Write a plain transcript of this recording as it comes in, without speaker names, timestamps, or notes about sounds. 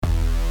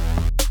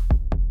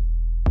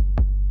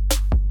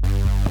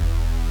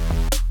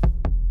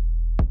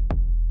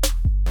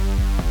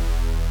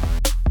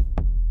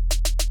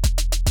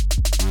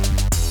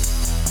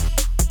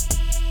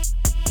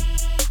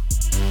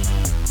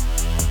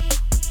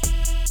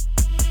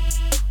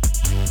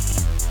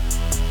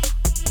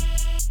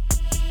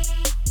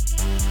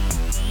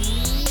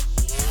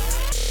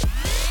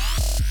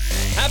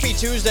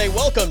Tuesday.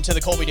 Welcome to the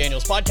Colby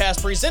Daniels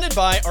podcast presented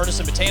by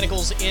Artisan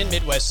Botanicals in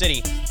Midwest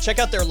City. Check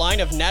out their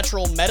line of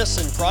natural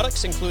medicine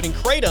products, including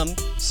Kratom,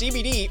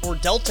 CBD, or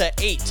Delta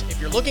 8.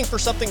 If you're looking for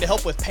something to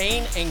help with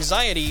pain,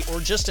 anxiety, or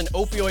just an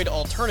opioid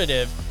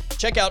alternative,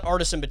 check out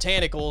Artisan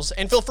Botanicals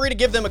and feel free to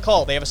give them a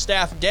call. They have a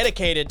staff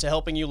dedicated to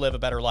helping you live a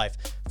better life.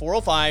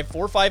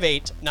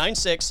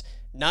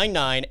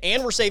 405-458-9699,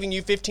 and we're saving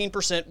you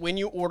 15% when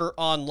you order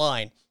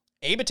online.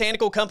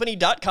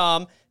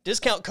 abotanicalcompany.com.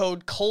 Discount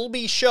code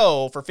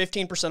ColbyShow for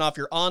 15% off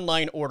your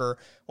online order.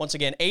 Once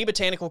again,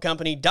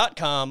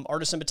 abotanicalcompany.com,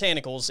 Artisan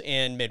Botanicals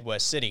in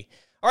Midwest City.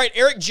 All right,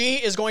 Erik Gee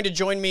is going to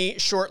join me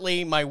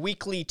shortly, my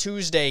weekly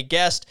Tuesday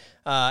guest.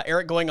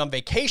 Erik going on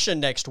vacation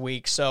next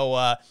week,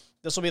 so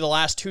this will be the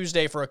last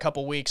Tuesday for a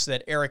couple weeks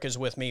that Erik is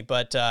with me,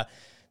 but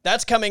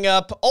that's coming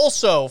up.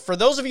 Also, for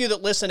those of you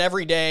that listen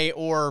every day,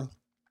 or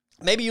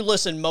maybe you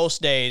listen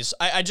most days,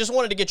 I just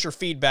wanted to get your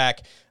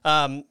feedback.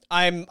 I'm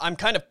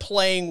kind of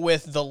playing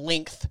with the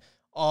length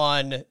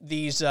on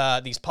these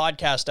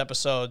podcast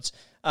episodes.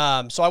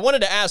 So I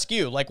wanted to ask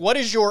you, what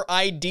is your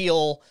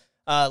ideal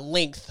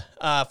length?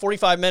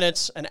 45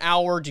 minutes, an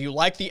hour? Do you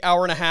like the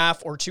hour and a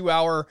half or 2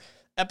 hour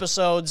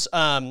episodes?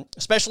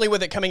 Especially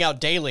with it coming out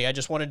daily, I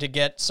just wanted to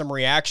get some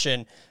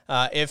reaction.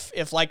 If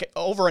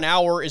over an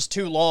hour is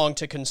too long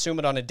to consume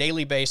it on a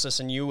daily basis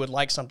and you would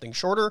like something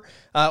shorter,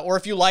 or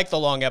if you like the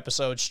long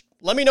episodes,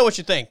 let me know what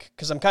you think,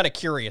 because I'm kind of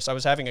curious. I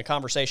was having a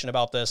conversation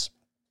about this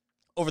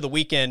over the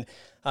weekend,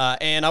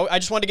 and I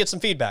just wanted to get some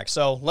feedback,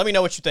 so let me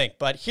know what you think.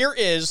 But here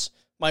is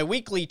my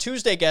weekly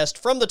Tuesday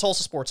guest from the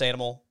Tulsa Sports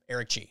Animal,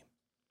 Erik Gee.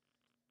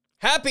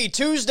 Happy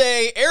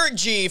Tuesday, Erik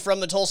Gee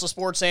from the Tulsa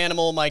Sports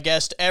Animal, my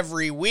guest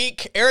every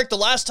week. Erik, the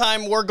last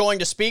time we're going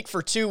to speak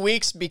for 2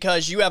 weeks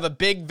because you have a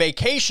big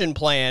vacation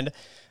planned.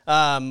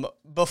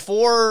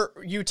 Before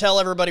you tell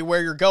everybody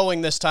where you're going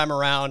this time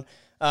around,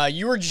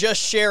 you were just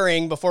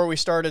sharing, before we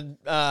started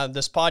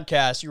this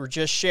podcast, you were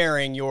just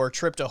sharing your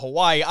trip to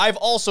Hawaii. I've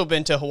also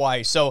been to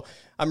Hawaii, so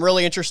I'm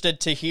really interested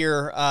to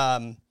hear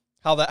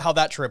how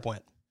that trip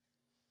went.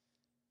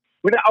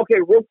 Okay,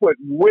 real quick,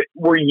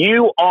 were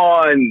you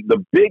on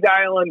the Big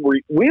Island?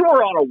 We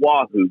were on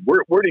Oahu.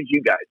 Where did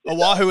you guys go?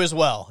 Oahu as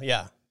well,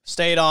 yeah.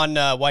 Stayed on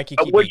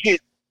Waikiki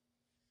Beach.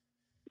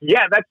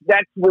 Yeah, that's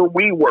where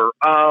we were.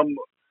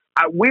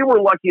 We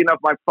were lucky enough,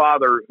 my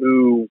father,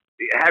 who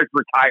has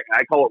retired,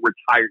 I call it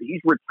retired,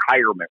 he's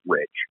retirement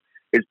rich,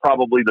 is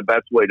probably the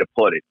best way to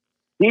put it.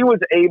 He was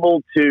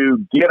able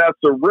to get us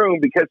a room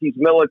because he's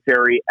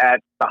military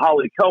at the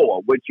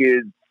Halikoa, which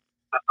is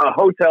a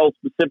hotel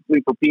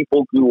specifically for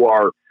people who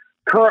are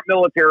current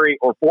military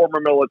or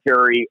former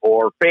military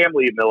or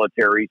family of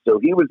military. So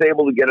he was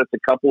able to get us a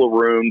couple of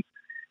rooms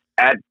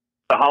at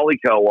the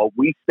Halikoa.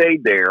 We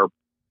stayed there.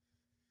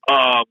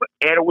 And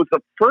it was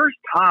the first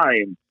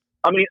time,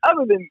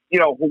 other than,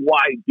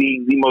 Hawaii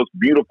being the most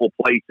beautiful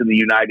place in the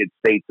United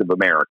States of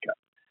America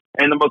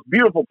and the most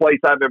beautiful place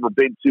I've ever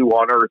been to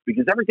on earth,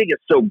 because everything is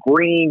so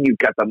green. You've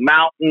got the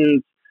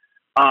mountains.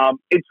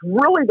 It's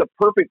really the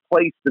perfect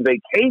place to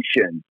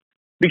vacation,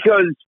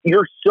 because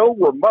you're so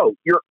remote.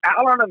 You're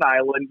out on an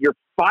island. You're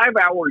 5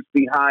 hours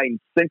behind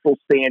Central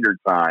Standard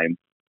Time.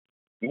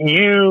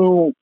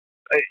 If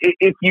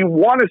you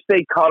want to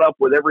stay caught up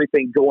with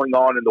everything going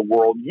on in the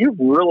world, you've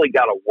really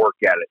got to work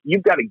at it.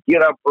 You've got to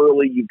get up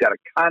early. You've got to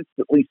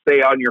constantly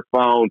stay on your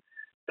phone,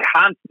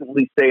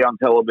 constantly stay on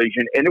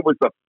television. And it was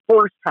the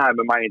first time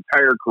in my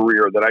entire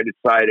career that I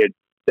decided,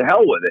 to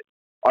hell with it.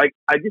 I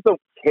just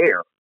don't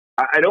care.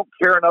 I don't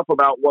care enough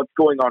about what's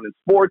going on in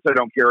sports. I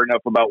don't care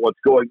enough about what's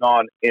going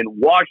on in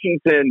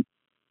Washington.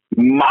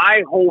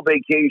 My whole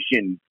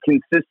vacation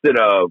consisted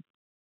of,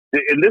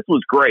 and this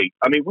was great.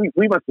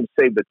 We must have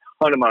saved a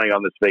ton of money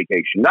on this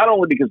vacation, not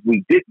only because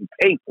we didn't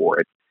pay for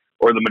it,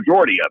 or the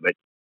majority of it,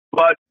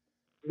 but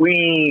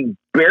we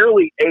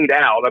barely ate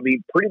out.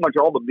 Pretty much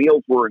all the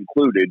meals were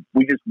included.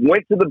 We just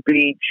went to the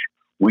beach.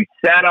 We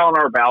sat on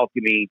our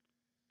balcony.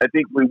 I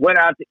think we went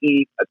out to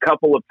eat a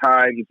couple of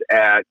times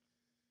at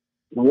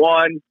a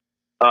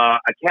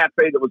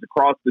cafe that was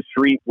across the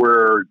street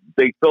where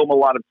they film a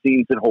lot of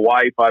scenes in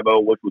Hawaii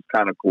Five-0, which was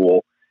kind of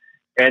cool.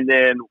 And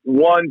then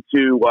one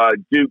to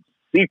Duke's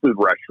Seafood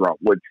Restaurant,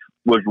 which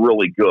was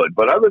really good.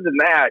 But other than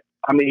that,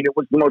 it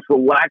was the most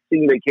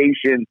relaxing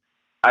vacation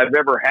I've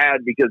ever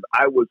had, because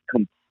I was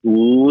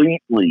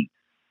completely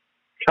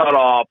cut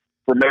off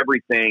from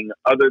everything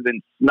other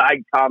than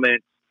snide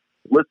comments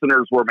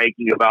listeners were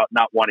making about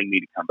not wanting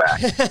me to come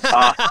back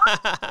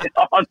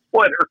on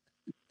Twitter.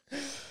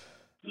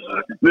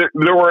 There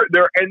were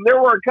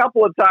a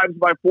couple of times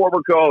my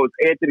former co-host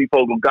Anthony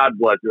Fogel, God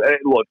bless him.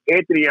 Look,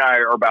 Anthony and I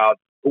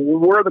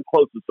we're the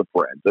closest of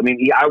friends. I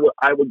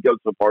would go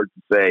so far as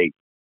to say,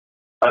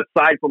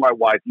 aside from my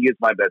wife, he is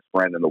my best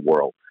friend in the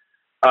world.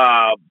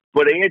 But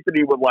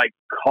Anthony would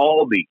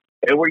call me,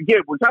 and we're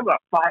talking about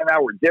a 5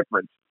 hour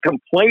difference,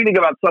 complaining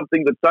about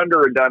something the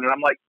Thunder had done, and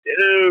I'm like,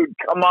 dude,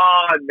 come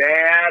on,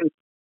 man,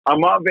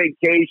 I'm on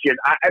vacation.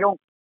 I don't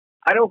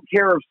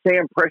care if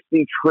Sam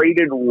Presti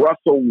traded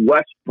Russell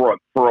Westbrook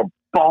for a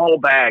ball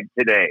bag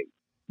today.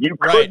 You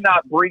Right. could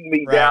not bring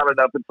me Right. down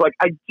enough. It's like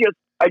I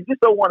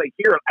just don't want to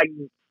hear it.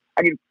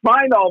 I can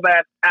find all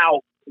that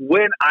out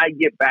when I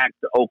get back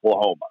to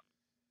Oklahoma.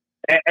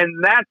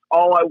 And that's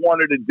all I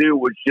wanted to do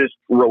was just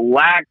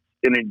relax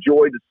and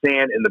enjoy the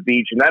sand and the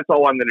beach. And that's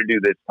all I'm going to do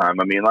this time.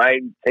 I mean,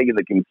 I'm taking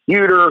the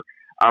computer.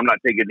 I'm not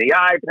taking the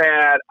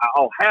iPad.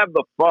 I'll have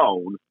the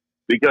phone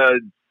because,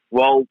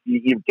 well,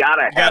 you've got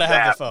to have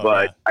that. The phone,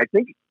 but yeah. I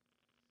think,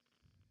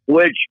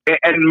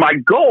 and my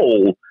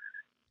goal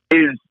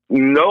is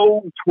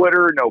no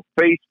Twitter, no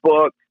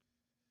Facebook,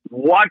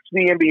 watch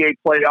the NBA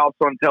playoffs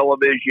on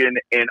television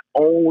and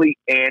only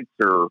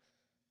answer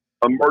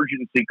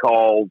emergency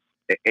calls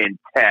and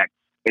text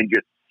and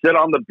just sit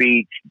on the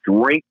beach,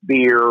 drink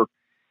beer,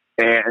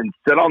 and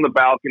sit on the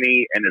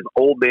balcony. And as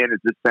old man as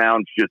this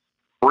sounds, just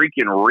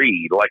freaking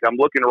read. Like I'm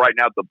looking right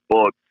now at the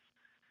books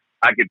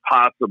I could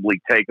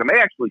possibly take. I may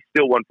actually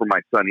steal one for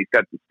my son. He's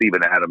got the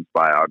Stephen Adams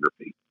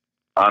biography.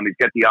 He's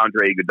got the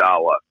Andre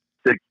Iguodala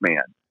Six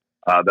Man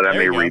that I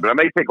may read. But I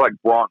may take like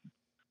Bronx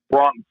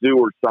Zoo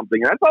or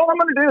something. That's all I'm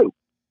going to do.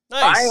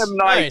 Nice. I am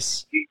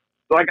nice.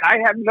 Like, I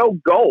have no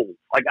goals.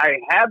 Like, I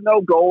have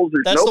no goals.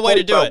 There's no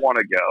place I want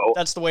to go.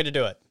 That's the way to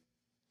do it.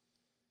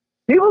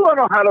 People don't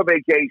know how to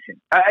vacation.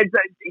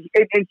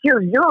 And here,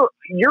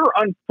 you're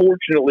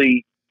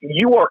unfortunately,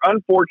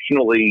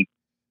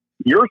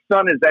 your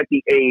son is at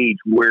the age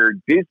where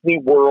Disney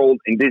World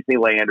and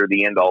Disneyland are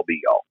the end-all,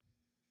 be-all.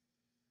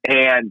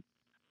 And,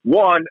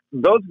 one,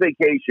 those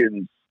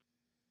vacations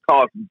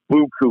cost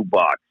buku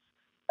bucks.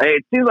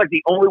 It seems like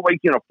the only way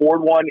you can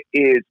afford one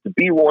is to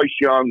be Royce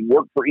Young,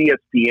 work for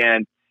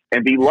ESPN,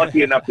 and be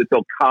lucky enough that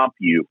they'll comp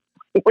you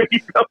when you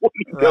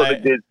go to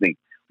Disney.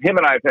 Him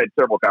and I have had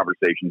several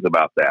conversations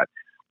about that.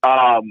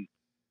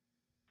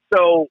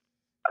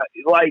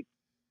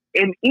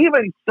 And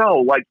even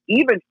so,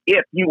 even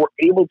if you were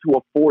able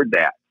to afford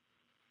that,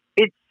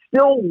 it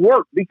still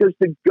worked because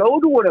to go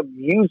to an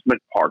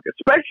amusement park,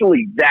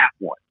 especially that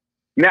one.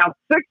 Now,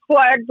 Six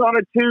Flags on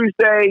a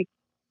Tuesday,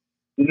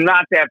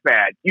 not that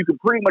bad. You can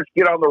pretty much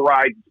get on the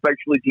rides,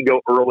 especially if you go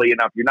early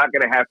enough. You're not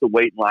going to have to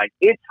wait in line.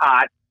 It's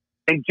hot.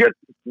 And just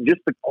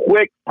a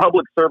quick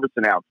public service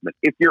announcement.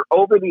 If you're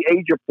over the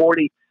age of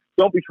 40,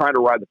 don't be trying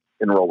to ride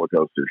in roller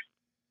coasters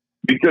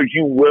because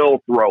you will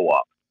throw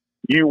up.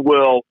 You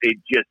will. It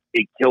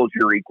kills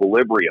your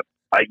equilibrium.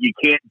 You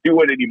can't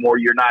do it anymore.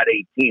 You're not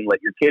 18.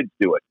 Let your kids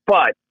do it.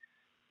 But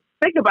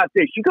think about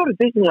this. You go to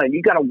Disneyland,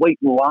 you got to wait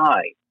in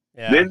line.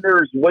 Yeah. Then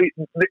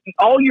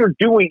all you're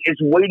doing is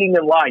waiting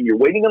in line. You're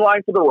waiting in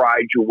line for the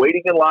rides. You're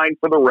waiting in line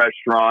for the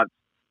restaurants.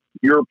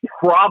 You're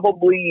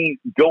probably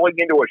going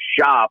into a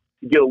shop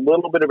to get a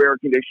little bit of air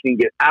conditioning,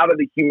 get out of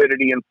the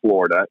humidity in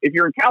Florida. If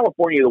you're in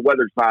California, the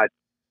weather's not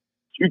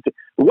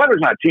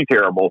too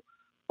terrible,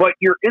 but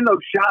you're in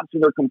those shops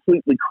and they're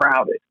completely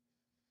crowded.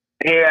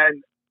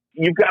 And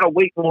you've got to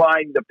wait in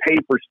line to pay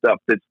for stuff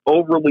that's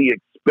overly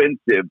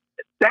expensive.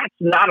 That's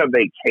not a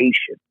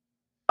vacation.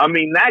 I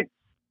mean, that's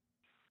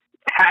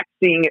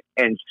taxing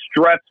and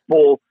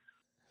stressful.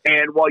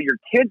 And while your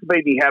kids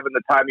may be having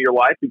the time of your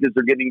life because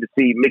they're getting to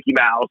see Mickey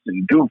Mouse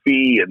and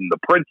Goofy and the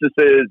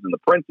princesses and the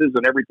princes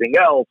and everything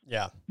else,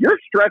 you're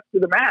stressed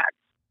to the max.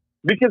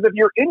 Because if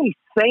you're any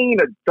sane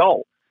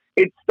adult,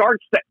 it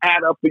starts to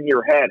add up in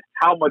your head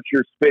how much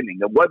you're spending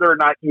and whether or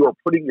not you are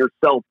putting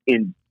yourself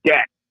in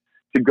debt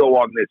to go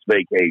on this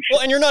vacation. Well,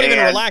 and you're not even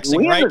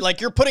relaxing, right?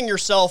 Like you're putting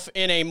yourself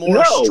in a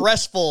more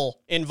stressful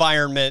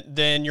environment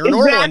than your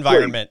normal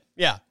environment.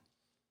 Yeah.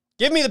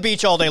 Give me the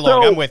beach all day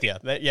long. I'm with you.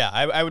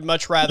 I would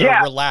much rather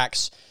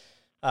relax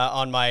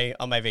on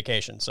my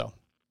vacation. So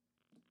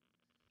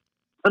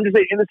I'm just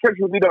saying, in this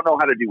country, we don't know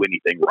how to do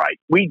anything right.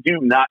 We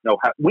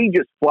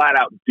just flat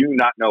out do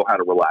not know how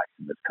to relax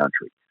in this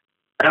country.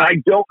 And I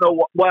don't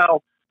know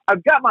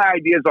I've got my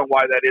ideas on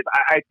why that is.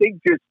 I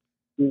think just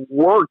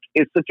work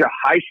is such a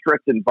high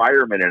stress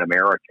environment in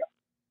America.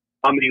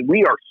 I mean,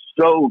 we are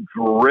so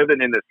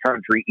driven in this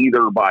country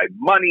either by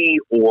money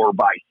or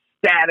by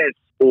status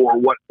or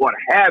what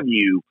have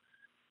you,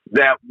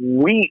 that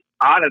we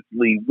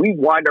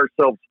wind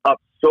ourselves up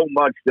so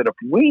much that if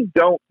we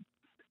don't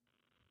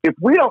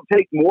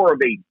take more of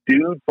a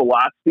dude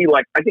philosophy,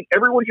 like I think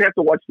everyone should have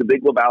to watch The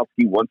Big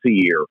Lebowski once a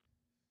year.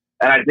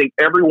 And I think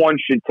everyone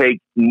should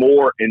take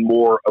more and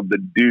more of the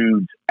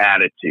dude's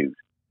attitude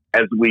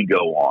as we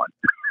go on,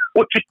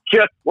 which is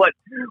just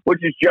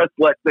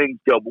let things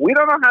go. But we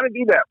don't know how to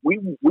do that. We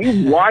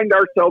wind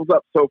ourselves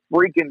up so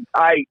freaking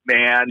tight,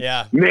 man.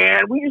 Yeah.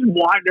 Man, we just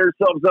wind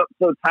ourselves up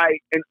so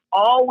tight. And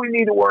all we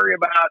need to worry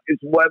about is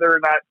whether or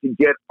not to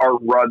get our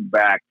rug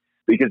back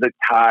because it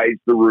ties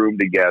the room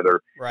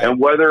together. Right. And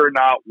whether or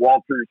not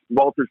Walter's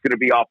going to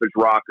be off his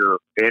rocker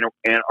and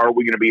are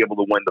we going to be able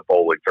to win the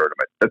bowling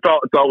tournament? That's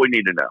all we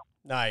need to know.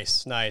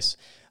 Nice.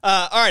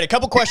 All right. A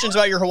couple questions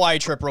about your Hawaii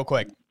trip real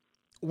quick.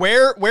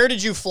 Where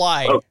did you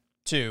fly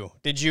to?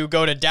 Did you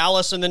go to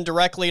Dallas and then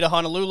directly to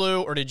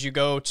Honolulu, or did you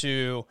go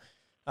to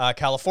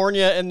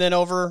California and then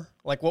over?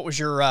 Like, what was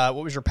your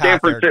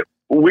path there?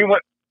 We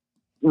went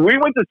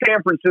to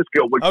San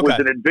Francisco, which was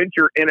an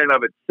adventure in and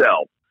of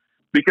itself.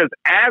 Because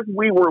as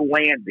we were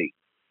landing,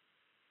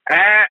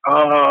 As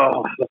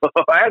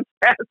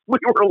we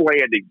were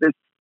landing, this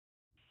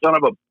son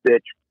of a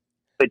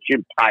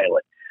bitchin'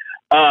 pilot,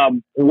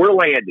 we're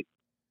landing,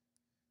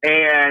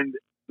 and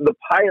the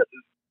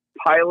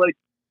pilot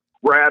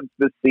grabs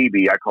the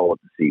CB. I call it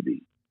the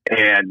CB,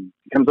 and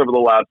comes over the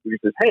loudspeaker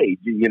and says, "Hey,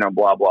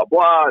 blah blah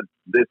blah.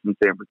 This in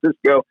San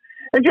Francisco,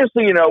 and just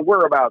so you know,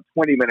 we're about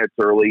 20 minutes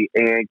early,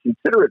 and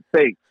consider it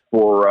thanks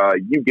for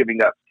you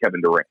giving us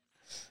Kevin Durant."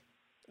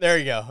 There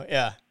you go.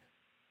 Yeah.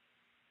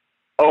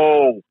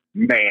 Oh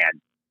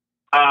man,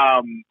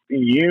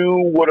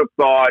 you would have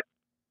thought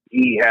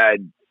he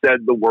had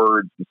said the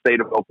words, "The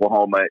state of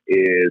Oklahoma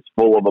is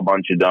full of a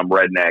bunch of dumb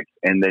rednecks,"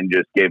 and then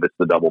just gave us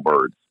the double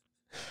birds.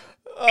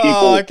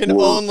 Oh, I can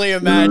only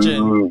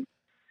imagine.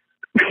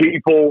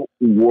 People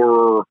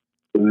were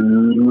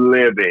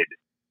livid.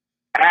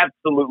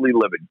 Absolutely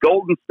livid.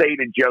 Golden State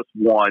had just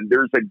won.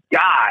 There was a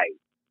guy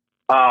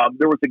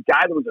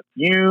that was a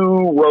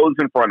few rows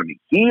in front of me.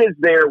 He is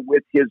there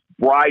with his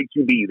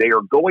bride-to-be. They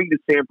are going to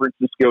San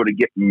Francisco to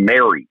get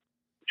married.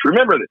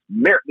 Remember this.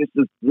 This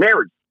is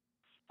marriage.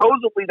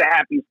 Supposedly the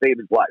happiest day of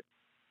his life.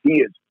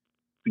 He is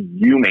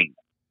fuming.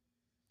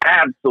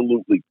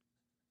 Absolutely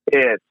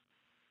pissed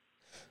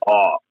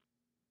off.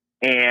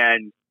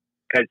 And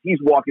as he's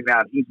walking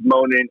out, he's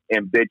moaning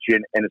and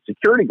bitching, and a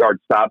security guard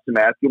stops him,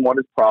 asking him what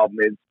his problem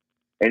is,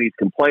 and he's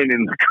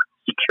complaining. The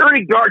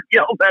security guard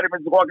yells at him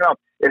and he's walking off.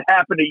 "It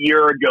happened a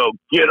year ago.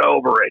 Get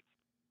over it."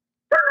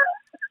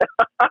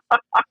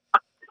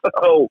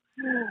 So,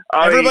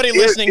 everybody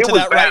listening to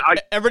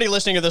that everybody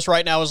listening to this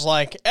right now is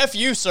like, "F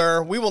you,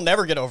 sir. We will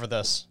never get over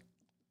this."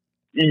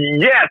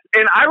 Yes,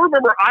 and I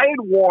remember I had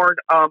worn.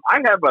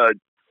 I have a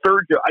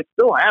Serge. I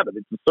still have it.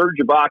 It's a Serge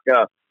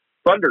Ibaka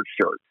Thunder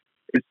shirt.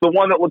 It's the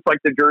one that looks like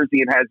the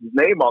jersey and has his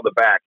name on the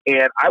back.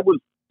 And I was,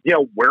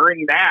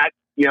 wearing that,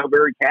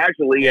 very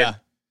casually. Yeah. And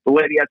the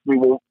lady asked me,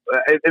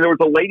 and there was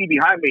a lady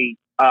behind me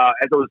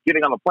as I was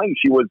getting on the plane.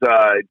 She was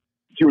a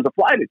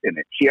flight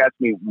attendant. She asked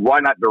me, "Why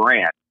not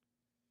Durant?"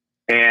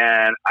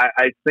 And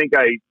I think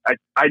I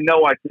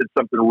know I said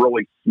something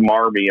really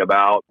smarmy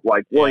about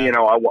like, well,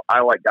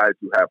 I like guys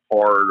who have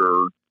heart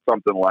or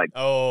something like,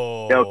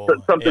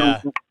 something.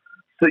 Yeah.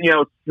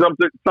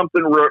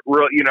 Something real,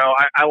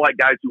 I like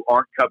guys who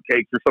aren't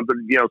cupcakes or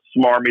something,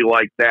 smarmy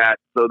like that.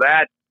 So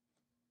that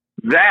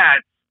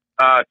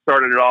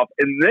started it off.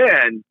 And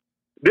then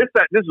this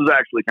was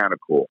actually kind of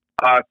cool.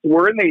 So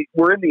we're in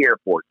the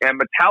airport, and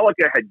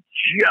Metallica had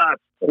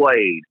just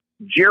played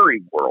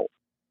Jerry World.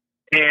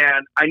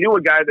 And I knew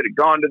a guy that had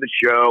gone to the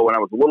show, and I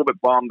was a little bit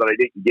bummed that I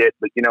didn't get,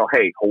 but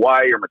hey,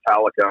 Hawaii or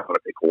Metallica, I'm going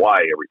to pick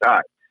Hawaii every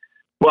time.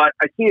 But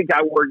I see a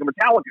guy wearing a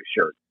Metallica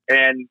shirt,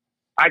 and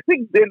I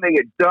think then they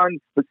had done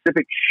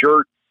specific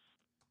shirts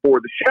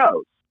for the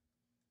shows.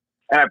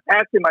 And I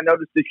passed him, I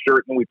noticed his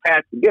shirt, and we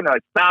passed again, and I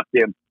stopped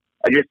him.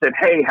 I just said,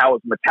 "Hey, how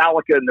is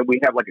Metallica?" And then we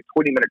have like a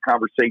 20-minute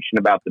conversation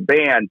about the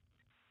band.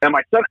 And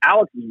my son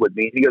Alex is with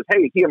me, and he goes,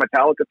 "Hey, is he a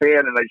Metallica fan?"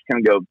 And I just kind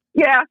of go,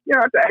 "Yeah,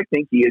 I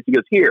think he is." He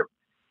goes, "Here."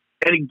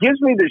 And he gives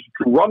me this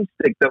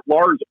drumstick that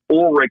Lars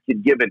Ulrich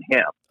had given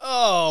him.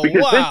 Oh,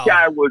 because wow. This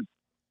guy was...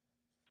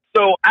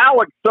 So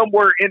Alex,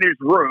 somewhere in his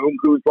room,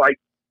 who's like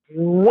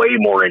way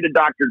more into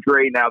Dr.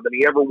 Dre now than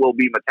he ever will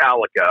be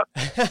Metallica,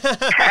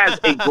 has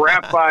a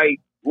graphite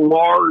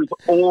Lars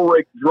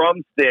Ulrich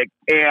drumstick.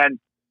 And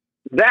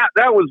that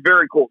was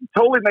very cool.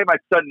 Totally made my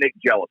son Nick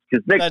jealous,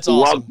 because Nick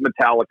loves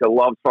Metallica,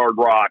 loves hard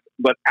rock,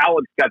 but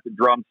Alex got the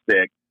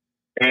drumstick.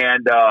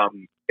 And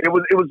it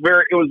was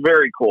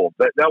very cool.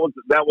 That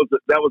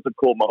was a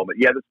cool moment.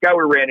 Yeah, this guy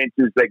we ran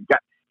into is that guy.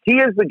 He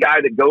is the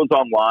guy that goes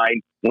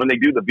online when they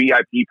do the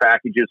VIP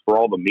packages for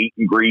all the meet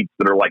and greets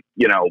that are like,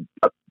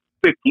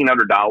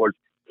 $1,500.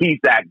 He's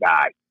that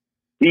guy.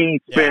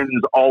 He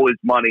spends all his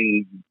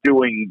money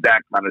doing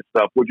that kind of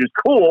stuff, which is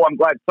cool. I'm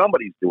glad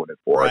somebody's doing it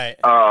for us.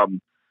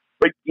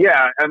 But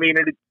yeah, I mean,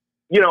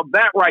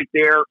 that right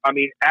there. I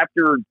mean,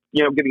 after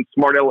getting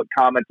smart aleck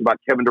comments about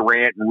Kevin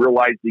Durant and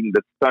realizing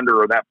the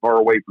Thunder are that far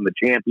away from the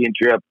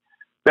championship,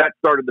 that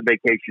started the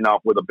vacation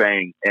off with a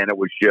bang, and it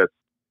was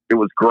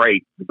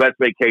great. The best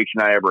vacation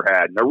I ever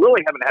had. And I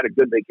really haven't had a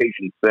good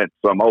vacation since,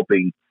 so I'm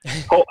hoping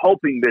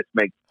this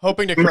makes...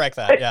 Hoping to correct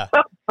that, yeah.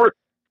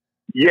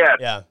 Yes.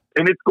 Yeah.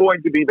 And it's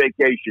going to be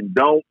vacation.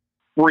 Don't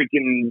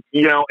freaking,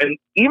 and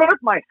even if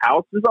my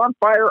house is on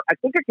fire, I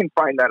think I can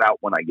find that out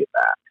when I get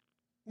back.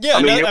 Yeah,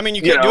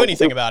 you can't do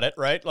anything about it,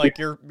 right? Like,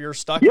 you're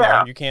stuck there,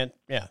 and you can't,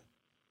 yeah.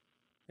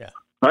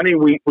 Honey,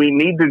 we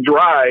need to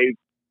drive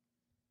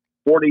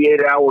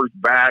 48 hours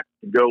back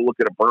to go look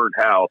at a burned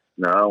house.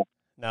 No.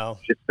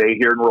 Just stay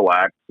here and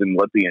relax and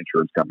let the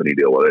insurance company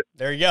deal with it.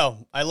 There you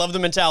go. I love the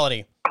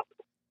mentality.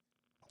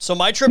 So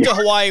my trip to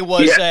Hawaii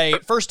was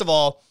first of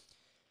all,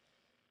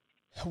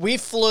 we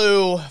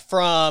flew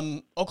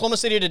from Oklahoma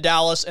City to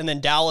Dallas and then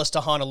Dallas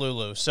to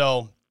Honolulu.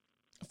 So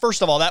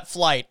first of all, that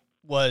flight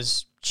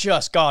was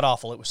just god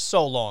awful. It was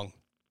so long.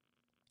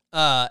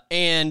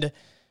 And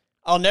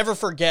I'll never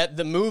forget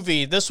the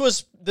movie. This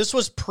was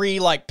pre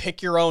like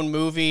pick your own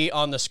movie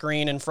on the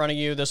screen in front of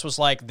you. This was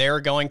like they're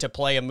going to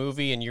play a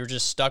movie and you're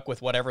just stuck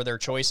with whatever their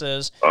choice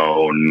is.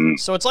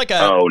 So it's like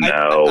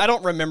I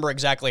don't remember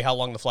exactly how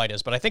long the flight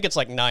is, but I think it's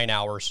like 9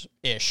 hours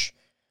ish.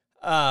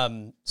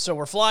 So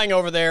we're flying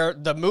over there.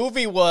 The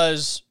movie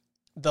was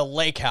The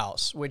Lake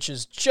House, which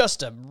is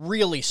just a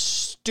really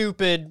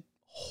stupid,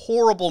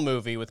 horrible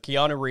movie with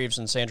Keanu Reeves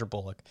and Sandra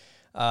Bullock.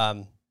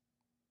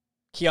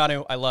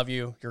 Keanu, I love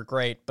you. You're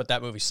great, but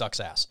that movie sucks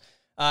ass.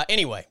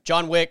 Anyway,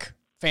 John Wick,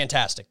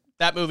 fantastic.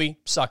 That movie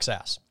sucks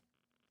ass.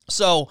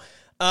 So,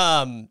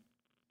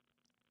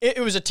 it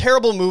was a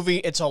terrible movie.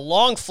 It's a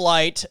long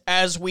flight.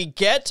 As we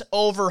get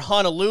over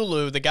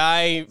Honolulu, the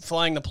guy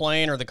flying the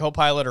plane or the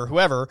co-pilot or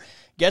whoever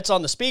gets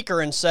on the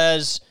speaker and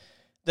says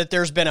that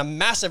there's been a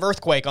massive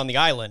earthquake on the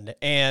island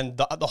and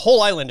the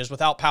whole island is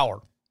without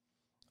power.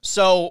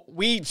 So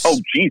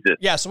Jesus.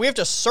 Yeah, so we have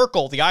to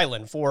circle the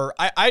island for,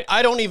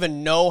 I don't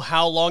even know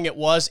how long it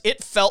was.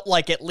 It felt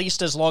like at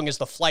least as long as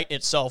the flight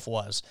itself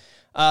was.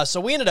 So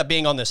we ended up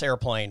being on this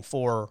airplane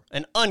for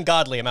an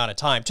ungodly amount of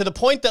time, to the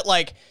point that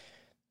like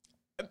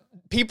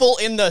people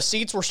in the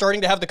seats were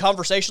starting to have the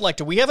conversation like,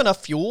 do we have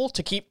enough fuel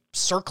to keep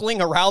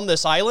circling around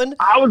this island?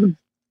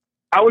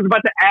 I was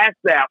about to ask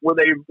that. Were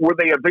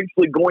they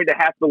eventually going to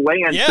have to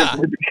land? Yeah.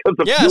 Because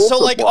of fuel so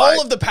supply? like all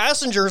of the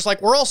passengers,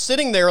 like we're all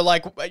sitting there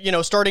like,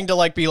 starting to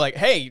like be like,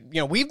 hey,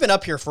 we've been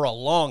up here for a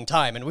long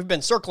time and we've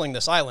been circling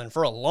this island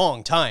for a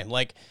long time.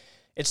 Like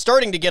it's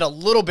starting to get a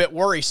little bit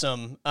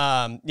worrisome,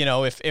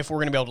 if we're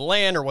going to be able to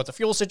land or what the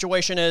fuel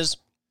situation is.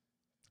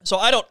 So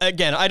I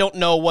don't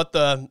know what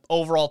the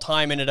overall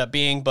time ended up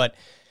being, but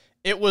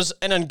it was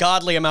an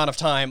ungodly amount of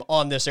time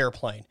on this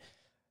airplane.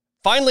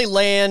 Finally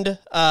land,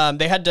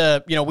 they had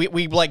to,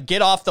 we like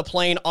get off the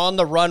plane on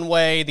the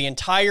runway. The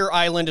entire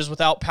island is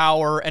without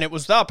power, and it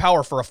was without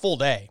power for a full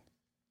day.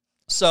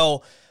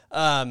 So,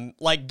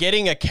 like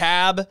getting a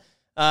cab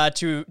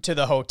to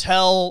the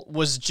hotel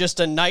was just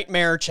a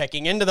nightmare.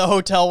 Checking into the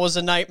hotel was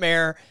a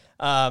nightmare.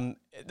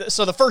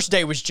 So the first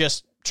day was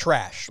just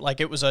trash. Like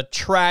it was a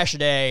trash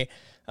day,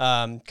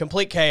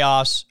 complete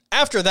chaos.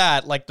 After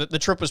that, like the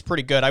trip was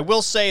pretty good. I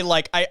will say,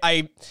 like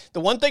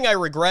the one thing I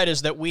regret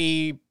is that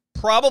we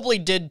probably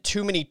did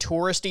too many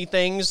touristy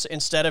things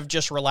instead of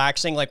just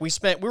relaxing. Like we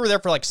were there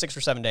for like 6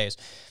 or 7 days,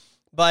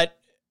 but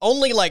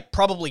only like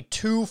probably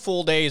 2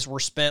 full days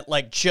were spent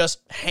like just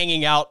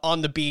hanging out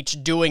on the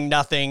beach, doing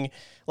nothing,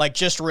 like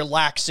just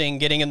relaxing,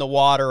 getting in the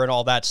water and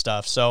all that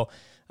stuff. So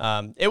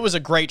it was a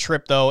great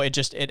trip though.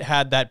 It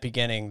had that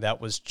beginning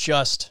that was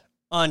just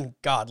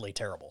ungodly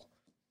terrible.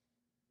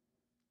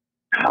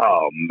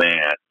 Oh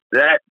man,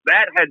 that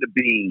had to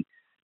be.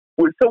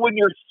 So when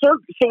you're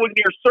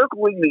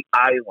circling the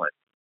island,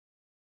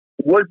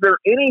 was there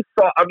any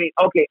thought? I mean,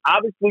 okay,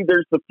 obviously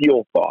there's the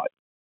fuel thought,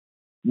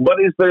 but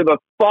is there the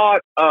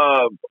thought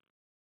of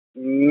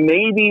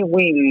maybe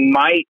we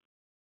might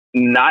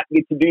not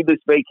get to do this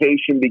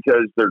vacation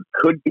because there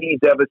could be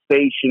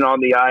devastation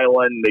on the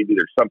island? Maybe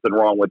there's something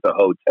wrong with the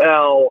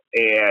hotel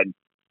and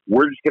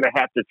we're just going to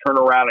have to turn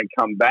around and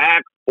come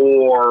back?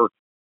 Or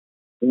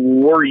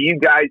were you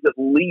guys at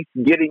least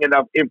getting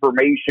enough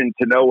information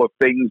to know if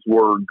things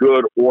were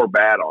good or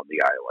bad on the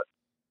island?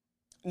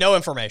 No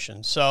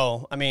information.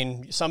 So, I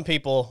mean, some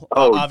people,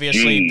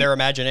 obviously, their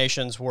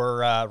imaginations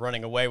were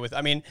running away with.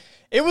 I mean,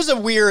 it was a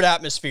weird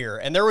atmosphere,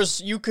 and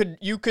you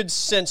could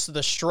sense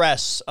the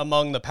stress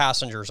among the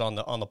passengers on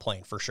the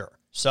plane for sure.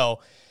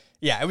 So,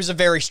 yeah, it was a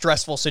very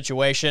stressful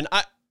situation.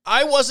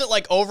 I wasn't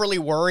like overly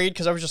worried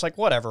because I was just like,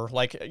 whatever,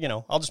 like,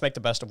 I'll just make the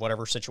best of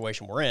whatever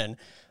situation we're in.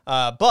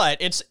 But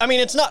it's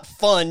not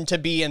fun to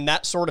be in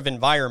that sort of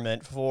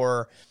environment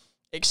for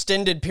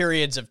extended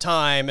periods of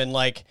time. And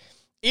like,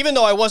 even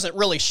though I wasn't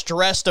really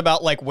stressed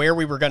about like where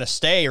we were going to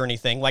stay or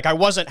anything, like I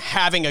wasn't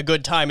having a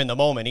good time in the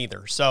moment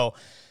either. So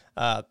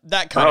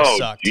that kind of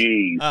sucked.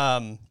 Geez.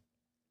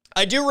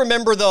 I do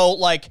remember though,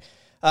 like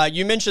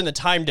you mentioned the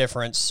time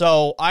difference.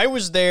 So I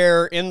was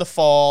there in the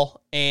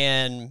fall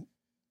and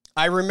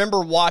I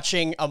remember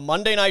watching a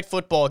Monday Night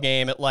Football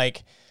game at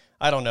like,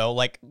 I don't know,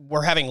 like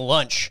we're having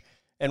lunch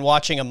and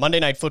watching a Monday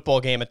Night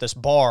Football game at this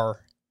bar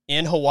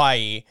in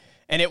Hawaii.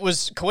 And it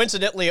was,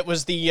 coincidentally, it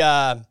was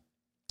the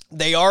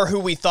They Are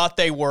Who We Thought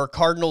They Were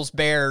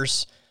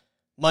Cardinals-Bears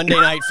Monday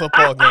Night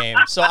Football game.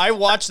 So I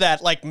watched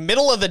that like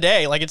middle of the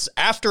day, like it's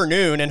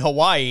afternoon in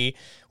Hawaii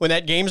when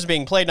that game's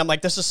being played. And I'm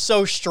like, this is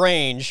so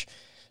strange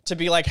to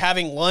be like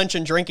having lunch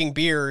and drinking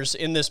beers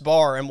in this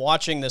bar and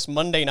watching this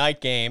Monday night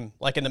game,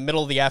 like in the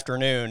middle of the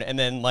afternoon. And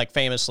then like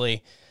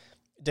famously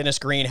Dennis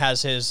Green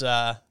has his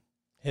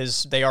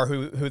They Are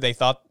Who They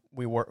Thought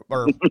We Were,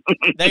 or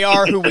They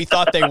Are Who We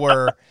Thought They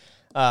Were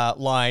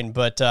line.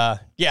 But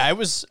yeah, it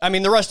was, I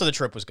mean, the rest of the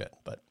trip was good,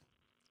 but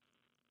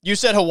you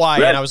said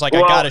Hawaii and I was like,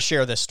 I got to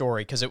share this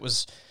story because it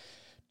was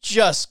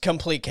just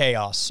complete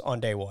chaos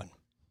on day one.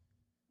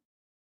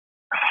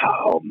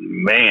 Oh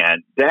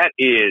man, that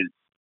is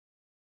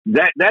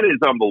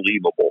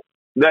unbelievable.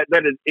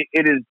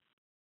 It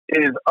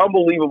is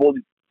unbelievable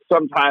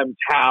sometimes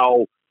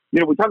how, we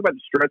talk about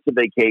the stress of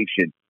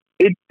vacation.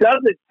 it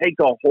doesn't take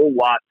a whole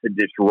lot to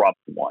disrupt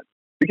one.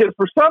 Because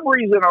for some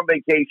reason on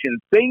vacation,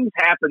 things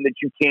happen that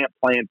you can't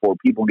plan for.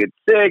 People get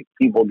sick,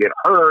 people get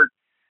hurt.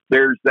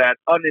 There's that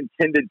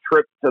unintended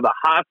trip to the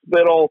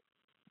hospital.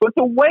 But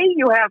the way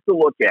you have to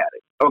look at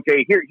it,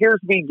 okay,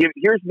 here's me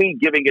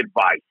giving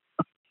advice.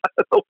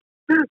 The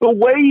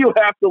way you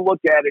have to look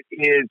at it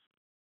is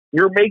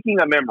you're making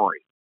a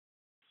memory.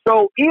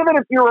 So even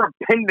if your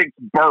appendix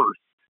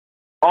bursts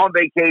on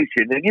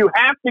vacation and you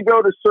have to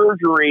go to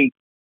surgery,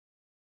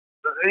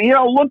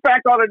 look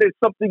back on it as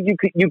something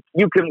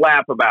you can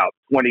laugh about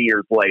 20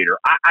 years later.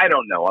 I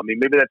don't know. I mean,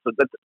 maybe that's a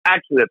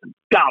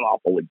god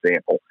awful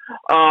example.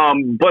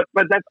 But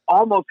that's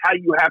almost how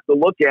you have to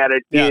look at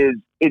it. Yeah. Is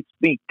it's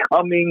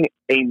becoming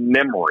a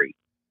memory.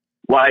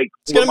 Like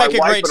it's going to make a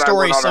great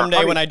story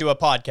someday when I do a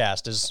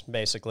podcast. Is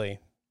basically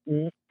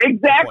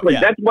exactly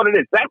that's what it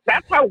is.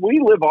 That's how we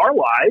live our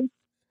lives.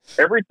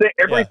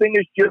 Everything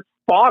is just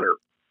fodder.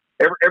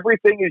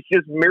 Everything is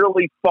just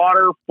merely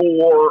fodder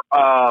for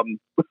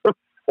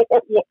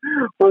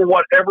for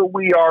whatever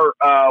we are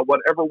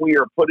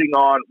putting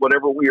on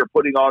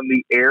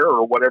the air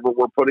or whatever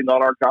we're putting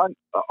on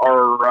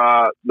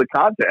the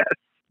contest.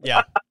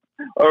 Yeah.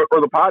 or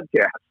the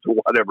podcast or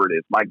whatever it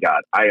is. My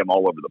God, I am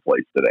all over the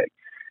place today.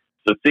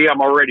 So see,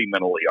 I'm already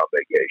mentally on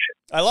vacation.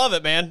 I love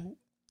it, man.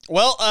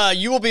 Well,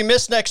 you will be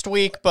missed next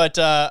week, but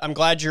I'm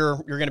glad you're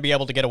going to be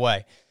able to get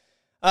away.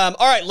 All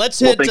right, let's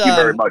hit. Thank you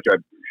very much. I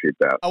appreciate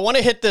that. I want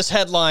to hit this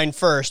headline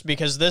first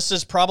because this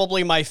is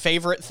probably my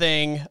favorite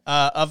thing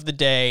of the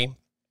day,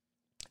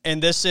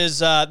 and this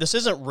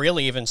isn't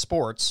really even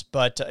sports,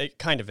 but it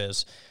kind of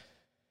is.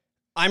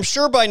 I'm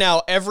sure by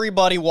now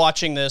everybody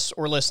watching this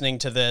or listening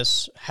to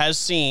this has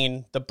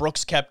seen the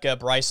Brooks Koepka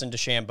Bryon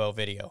DeChambeau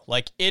video.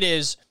 Like, it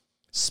is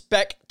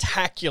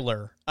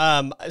spectacular.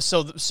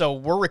 So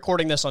we're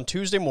recording this on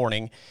Tuesday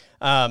morning.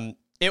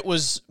 It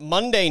was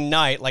Monday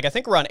night, like I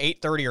think around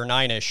 8:30 or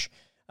 9-ish,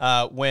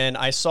 when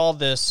I saw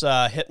this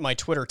hit my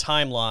Twitter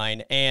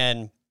timeline,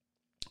 and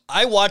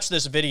I watched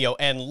this video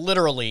and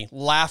literally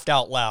laughed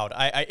out loud.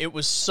 It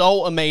was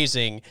so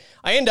amazing.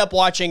 I end up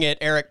watching it,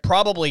 Eric,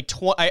 probably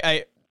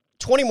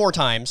 20 more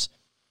times.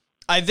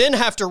 I then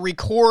have to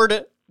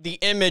record the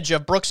image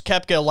of Brooks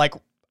Koepka, like,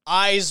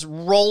 eyes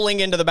rolling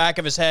into the back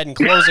of his head and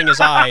closing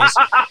his eyes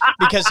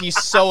because he's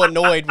so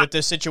annoyed with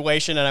this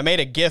situation, and I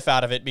made a GIF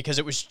out of it because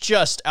it was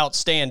just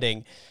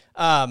outstanding.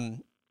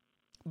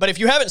 But if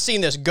you haven't seen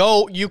this,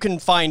 you can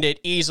find it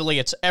easily.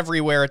 It's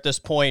everywhere at this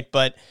point,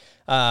 but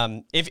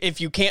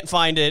if you can't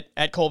find it,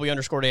 at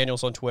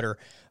Colby_Daniels on Twitter.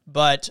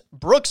 But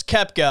Brooks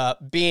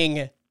Koepka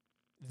being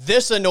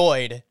this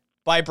annoyed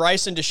by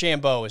Bryon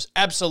DeChambeau is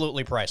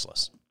absolutely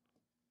priceless.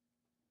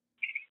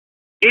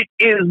 It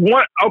is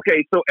one.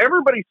 Okay, so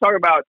everybody's talking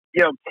about,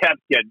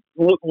 Koepka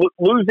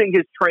losing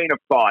his train of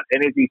thought,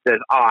 and as he says,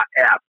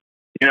 F.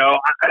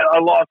 I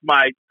lost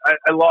my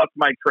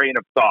train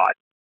of thought,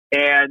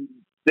 and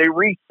they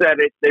reset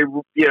it. They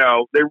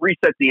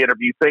reset the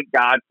interview. Thank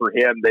God for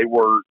him. They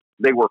were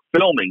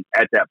filming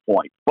at that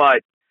point,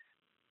 but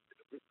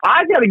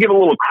I got to give a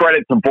little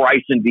credit to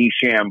Bryon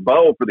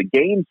DeChambeau for the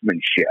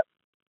gamesmanship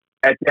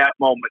at that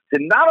moment to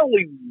not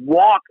only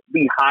walk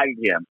behind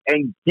him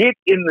and get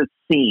in the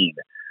scene,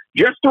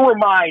 just to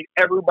remind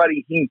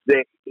everybody he's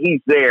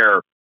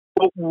there,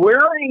 but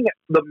wearing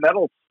the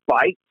metal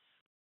spikes,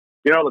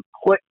 the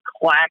click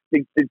clack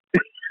that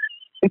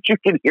you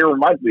can hear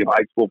reminds me of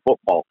high school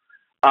football.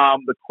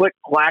 The click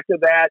clack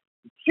of that,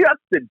 just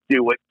to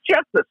do it,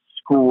 just to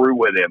screw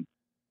with him.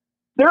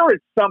 There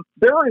is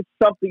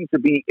something to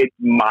be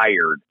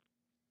admired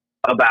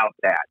about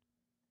that.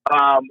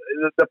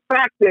 The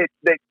fact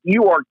that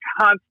you are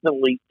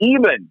constantly,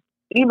 even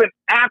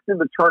after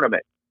the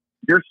tournament,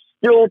 you're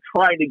still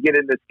trying to get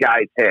in this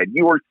guy's head.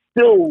 You are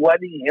still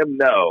letting him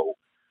know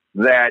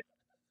that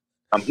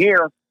I'm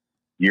here.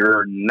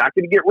 You're not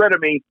going to get rid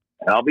of me,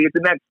 and I'll be at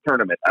the next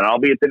tournament, and I'll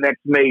be at the next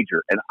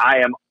major, and I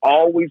am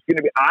always going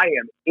to be. I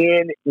am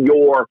in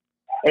your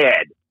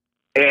head,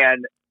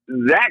 and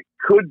that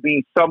could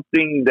be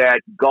something that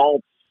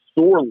golf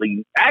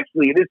sorely.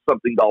 Actually, it is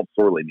something golf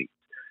sorely needs.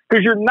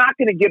 Because you're not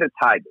going to get a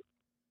Tiger.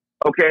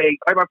 Okay?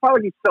 Like my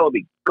father used to tell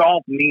me,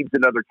 golf needs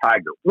another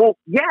Tiger. Well,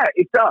 yeah,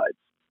 it does.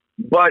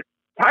 But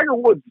Tiger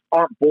Woods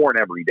aren't born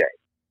every day.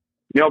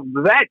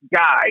 That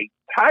guy,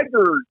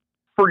 Tiger,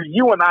 for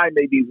you and I,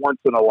 may be once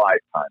in a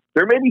lifetime.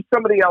 There may be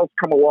somebody else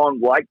come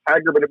along like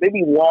Tiger, but it may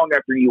be long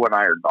after you and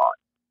I are gone.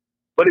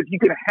 But if you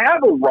can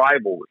have a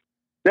rivalry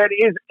that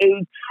is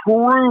a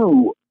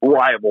true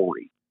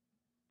rivalry,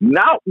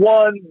 not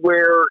one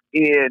where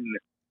in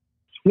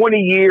 20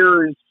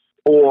 years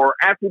or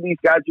after these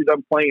guys are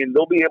done playing,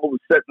 they'll be able to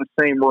sit in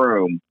the same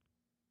room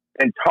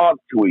and talk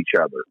to each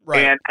other,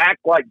 right, and act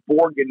like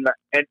Borg and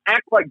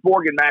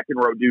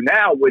McEnroe do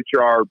now, which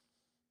are,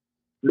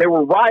 they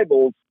were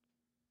rivals,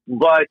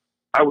 but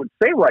I would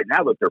say right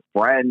now that they're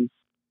friends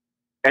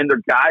and they're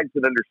guys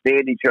that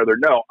understand each other.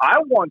 No, I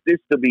want this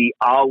to be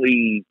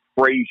Ali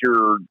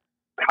Frazier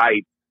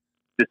type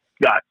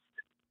disgust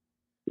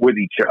with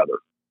each other.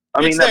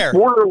 I mean, that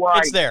borderline.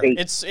 It's there.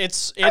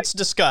 It's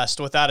discussed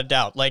without a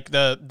doubt. Like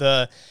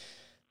the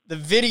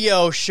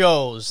video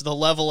shows the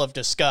level of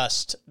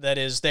disgust that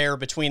is there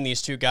between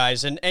these two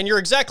guys. And you're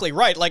exactly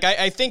right. Like,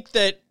 I think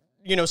that,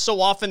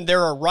 so often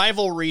there are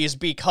rivalries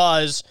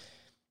because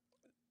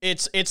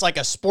it's like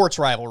a sports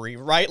rivalry,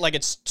 right? Like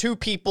it's two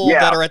people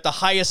that are at the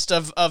highest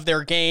of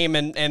their game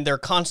and they're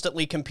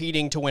constantly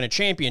competing to win a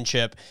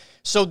championship.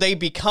 So they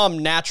become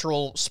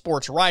natural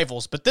sports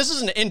rivals. But this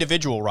is an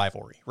individual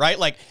rivalry, right?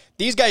 Like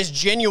these guys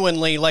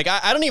genuinely, like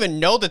I don't even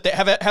know that they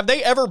have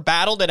they ever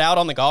battled it out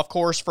on the golf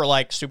course for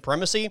like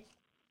supremacy?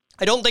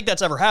 I don't think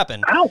that's ever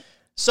happened.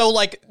 So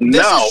like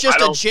this is just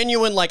a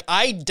genuine, like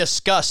I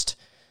discussed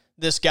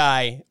this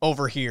guy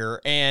over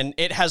here, and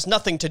it has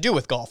nothing to do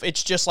with golf.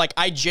 It's just like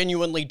I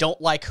genuinely don't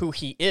like who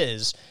he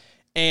is,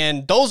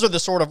 and those are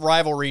the sort of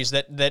rivalries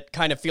that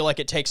kind of feel like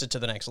it takes it to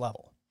the next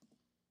level.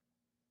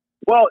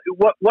 Well,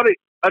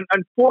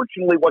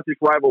 unfortunately, what this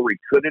rivalry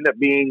could end up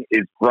being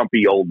is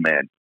grumpy old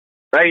men.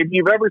 Right? If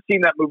you've ever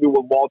seen that movie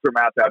with Walter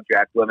Matthau,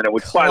 Jack Lemmon,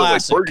 which, by the way,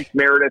 Burgess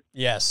Meredith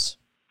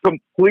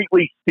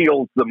completely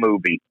steals the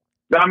movie.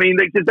 I mean,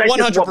 that's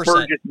 100%. Just what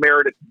Burgess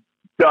Meredith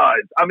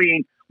does. I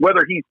mean,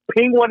 whether he's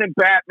Penguin and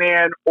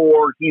Batman,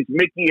 or he's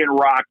Mickey and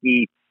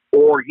Rocky,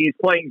 or he's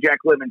playing Jack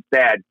Lemmon's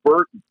dad,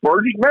 Burgess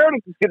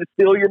Meredith is going to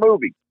steal your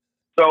movie.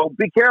 So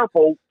be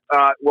careful.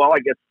 Well, I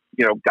guess,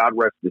 God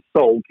rest his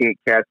soul, can't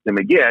cast him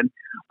again.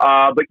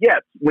 But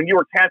yes, when you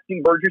were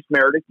casting Burgess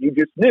Meredith, you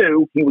just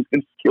knew he was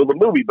going to steal the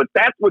movie. But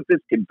that's what this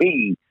could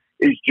be,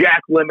 is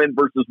Jack Lemmon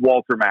versus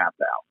Walter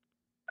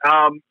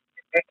Matthau.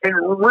 And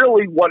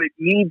really what it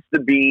needs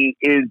to be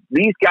is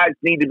these guys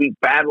need to be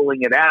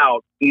battling it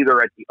out either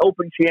at the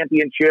Open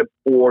Championship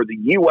or the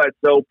U.S.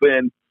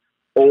 Open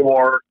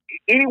or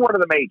any one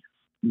of the majors.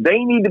 They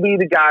need to be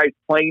the guys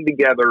playing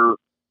together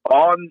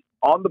on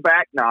the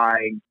back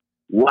nine,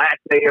 last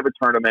day of a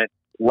tournament,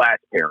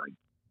 last pairing.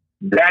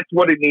 That's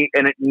what it needs,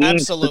 and it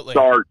needs to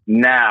start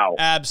now.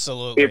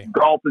 Absolutely. If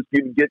golf is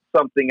going to get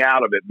something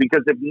out of it.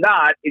 Because if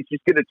not, it's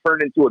just going to turn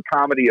into a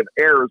comedy of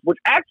errors, which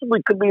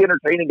actually could be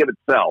entertaining in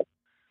itself.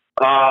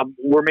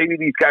 Where maybe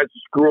these guys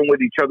are screwing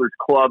with each other's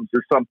clubs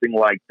or something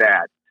like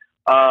that,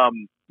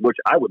 which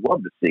I would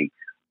love to see.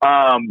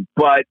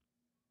 But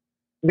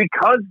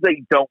because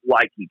they don't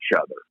like each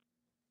other,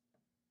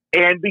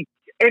 and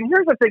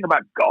here's the thing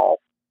about golf.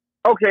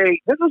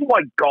 Okay, this is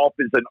why golf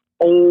is an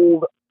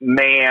old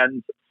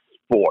man's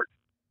sport,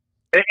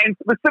 and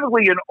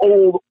specifically an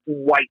old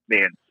white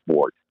man's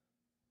sport.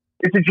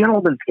 It's a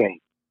gentleman's game.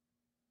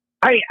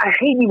 I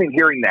hate even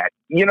hearing that.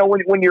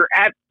 When you're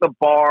at the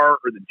bar or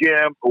the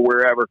gym or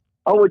wherever,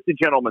 oh, it's a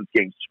gentleman's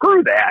game.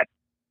 Screw that.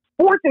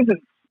 Sports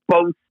isn't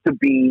supposed to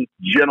be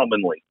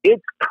gentlemanly.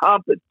 It's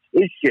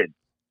competition.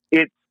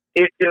 If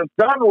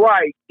done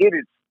right, it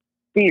is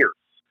fierce.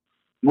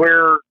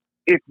 Where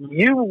if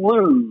you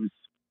lose,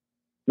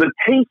 the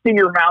taste in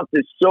your mouth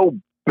is so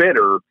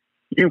bitter,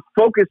 you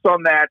focus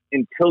on that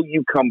until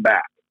you come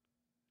back,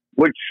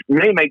 which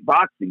may make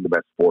boxing the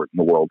best sport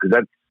in the world, because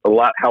that's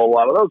how a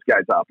lot of those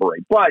guys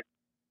operate. But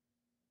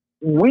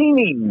we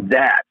need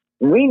that.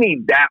 We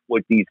need that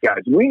with these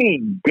guys. We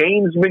need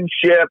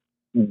gamesmanship,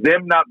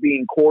 them not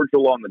being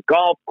cordial on the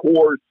golf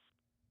course,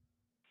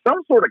 some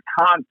sort of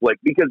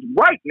conflict, because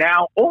right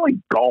now,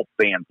 only golf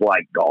fans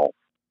like golf.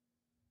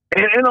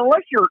 And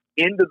unless you're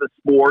into the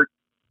sport,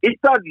 it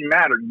doesn't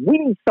matter. We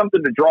need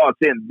something to draw us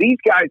in. These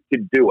guys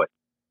can do it.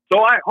 So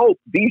I hope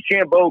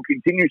DeChambeau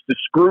continues to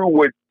screw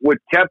with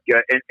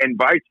Koepka and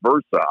vice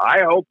versa. I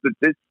hope that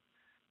this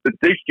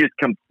just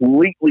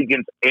completely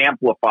gets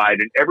amplified,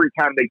 and every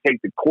time they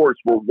take the course,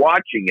 we're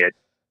watching it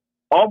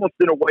almost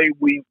in a way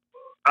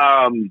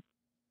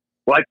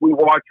like we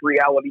watch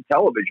reality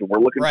television. We're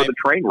looking for the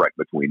train wreck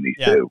between these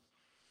two.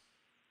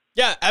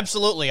 Yeah,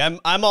 absolutely. I'm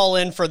all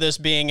in for this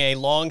being a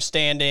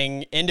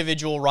long-standing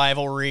individual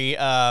rivalry.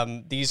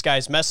 These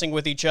guys messing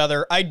with each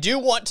other. I do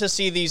want to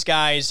see these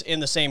guys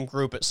in the same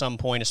group at some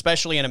point,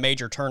 especially in a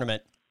major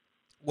tournament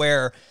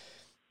where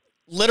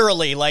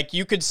literally, like,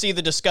 you could see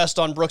the disgust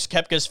on Brooks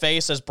Koepka's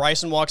face as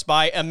Bryson walks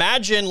by.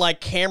 Imagine, like,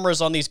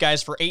 cameras on these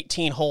guys for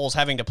 18 holes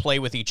having to play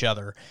with each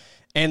other,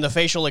 and the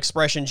facial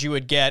expressions you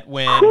would get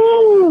when,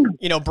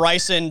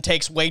 Bryson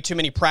takes way too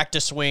many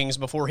practice swings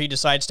before he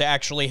decides to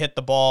actually hit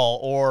the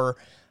ball, or,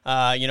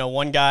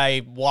 one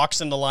guy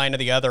walks in the line of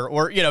the other,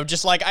 or,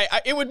 just like,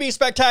 it would be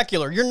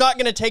spectacular. You're not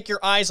going to take your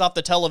eyes off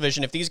the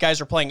television if these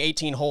guys are playing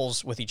 18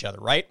 holes with each other,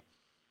 right?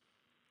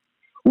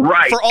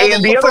 Right. For all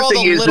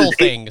the little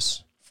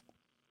things.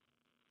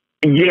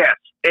 Yes,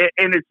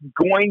 and it's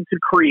going to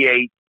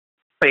create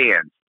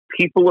fans.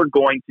 People are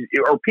going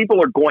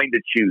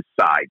to choose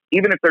sides,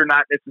 even if they're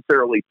not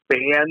necessarily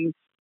fans,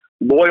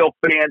 loyal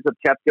fans of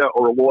Koepka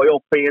or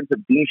loyal fans of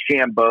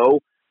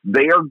DeChambeau.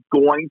 They are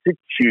going to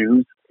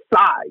choose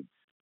sides,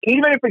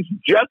 even if it's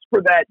just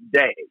for that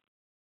day.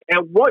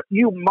 And what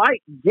you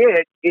might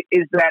get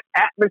is that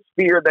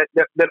atmosphere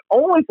that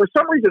only, for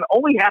some reason,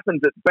 only happens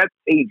at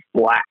Bethpage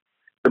Black,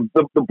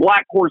 the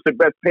black course at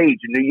Bethpage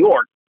in New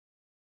York,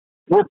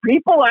 where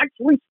people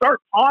actually start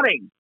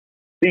taunting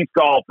these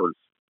golfers.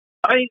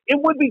 I mean, it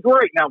would be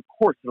great. Now, of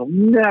course, it'll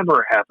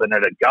never happen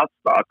at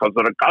Augusta because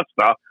at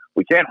Augusta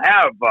we can't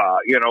have,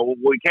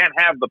 we can't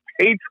have the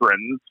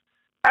patrons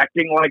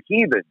acting like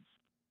heathens.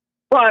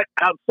 But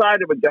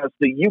outside of Augusta,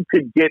 you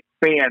could get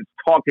fans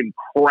talking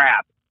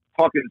crap,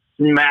 talking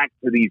smack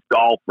to these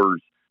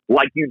golfers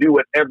like you do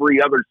at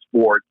every other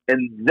sport,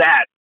 and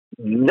that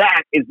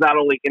is not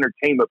only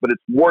entertainment, but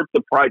it's worth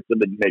the price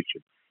of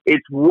admission.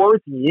 It's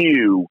worth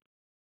you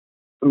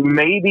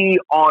maybe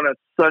on a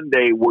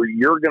Sunday where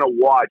you're going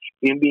to watch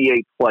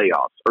NBA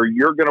playoffs or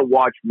you're going to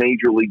watch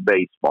Major League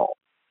Baseball.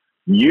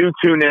 You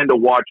tune in to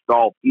watch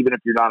golf, even if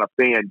you're not a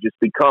fan, just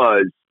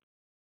because,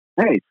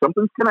 hey,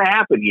 something's going to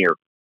happen here.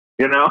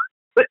 You know,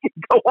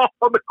 go off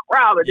on the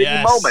crowd at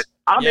any moment.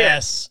 I'm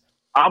in.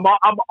 I'm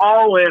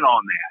all in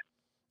on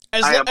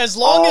that. As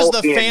long as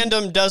the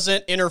fandom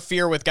doesn't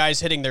interfere with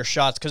guys hitting their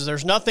shots, because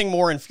there's nothing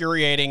more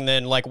infuriating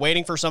than like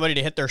waiting for somebody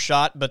to hit their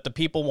shot, but the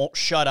people won't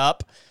shut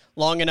up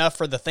long enough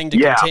for the thing to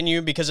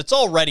continue, because it's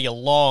already a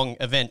long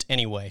event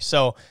anyway.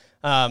 So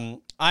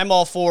I'm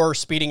all for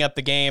speeding up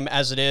the game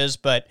as it is,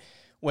 but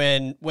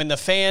when the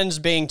fans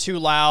being too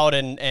loud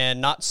and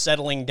not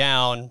settling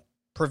down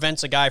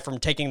prevents a guy from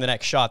taking the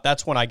next shot,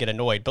 that's when I get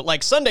annoyed. But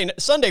like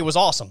Sunday was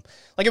awesome.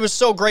 Like, it was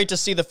so great to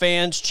see the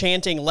fans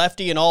chanting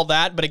lefty and all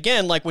that. But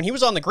again, like when he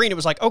was on the green, it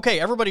was like, okay,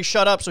 everybody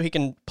shut up so he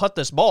can putt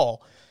this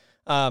ball.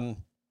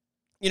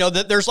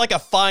 There's like a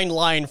fine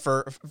line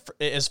for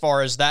as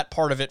far as that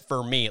part of it,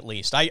 for me at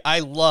least. I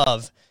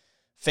love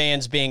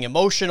fans being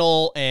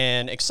emotional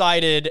and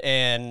excited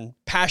and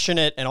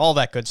passionate and all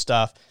that good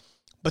stuff.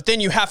 But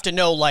then you have to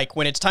know, like,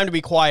 when it's time to be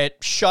quiet,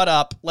 shut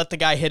up, let the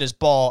guy hit his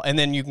ball, and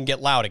then you can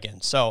get loud again.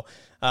 So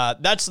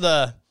that's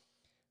the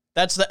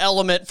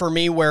element for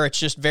me where it's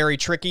just very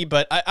tricky.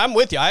 But I'm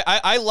with you.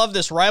 I love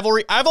this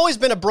rivalry. I've always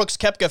been a Brooks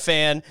Koepka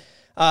fan,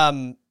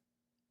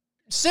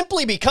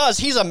 simply because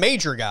he's a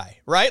major guy,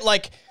 right?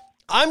 Like,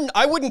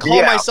 I wouldn't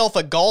call myself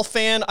a golf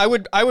fan. I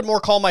would more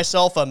call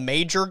myself a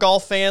major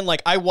golf fan.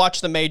 Like, I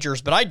watch the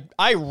majors, but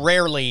I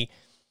rarely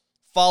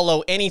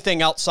follow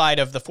anything outside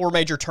of the 4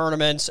 major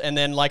tournaments. And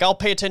then, like, I'll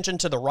pay attention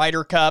to the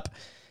Ryder Cup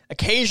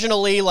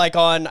occasionally, like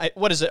on,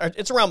 what is it?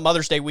 It's around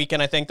Mother's Day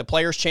weekend, I think, the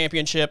Players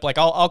Championship. Like,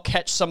 I'll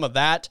catch some of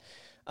that.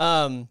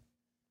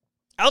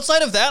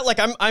 Outside of that, like,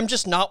 I'm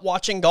just not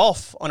watching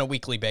golf on a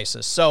weekly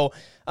basis. So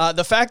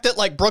the fact that,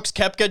 like, Brooks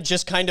Koepka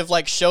just kind of,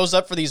 like, shows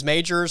up for these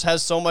majors,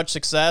 has so much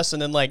success,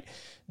 and then, like,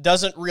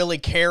 doesn't really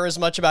care as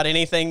much about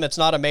anything that's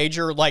not a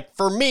major. Like,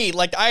 for me,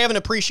 like, I have an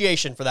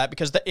appreciation for that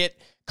because it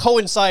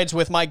coincides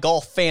with my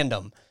golf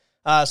fandom.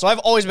 So I've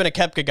always been a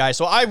Koepka guy,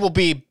 so I will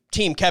be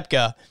Team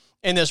Koepka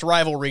in this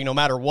rivalry no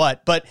matter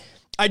what. But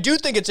I do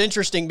think it's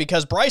interesting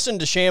because Bryon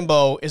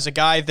DeChambeau is a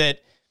guy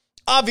that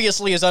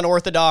obviously is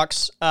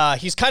unorthodox.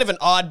 He's kind of an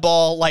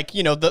oddball, like,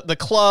 the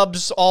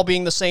clubs all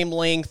being the same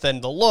length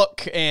and the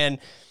look, and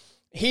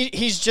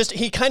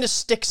he kind of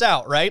sticks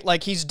out, right?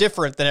 Like, he's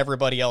different than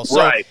everybody else.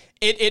 So right.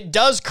 It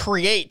does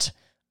create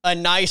a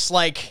nice,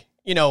 like,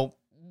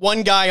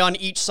 one guy on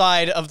each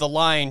side of the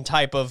line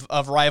type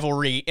of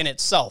rivalry in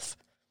itself.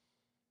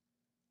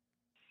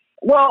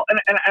 Well,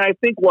 and I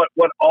think what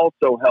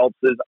also helps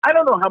is, I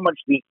don't know how much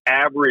the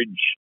average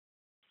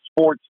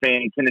sports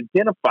fan can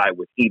identify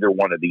with either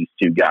one of these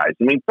two guys.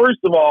 I mean, first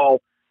of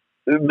all,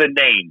 the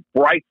name,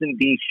 Bryon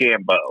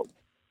DeChambeau.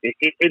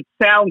 It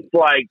sounds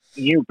like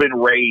you've been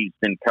raised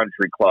in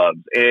country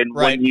clubs, and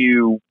right. when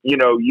you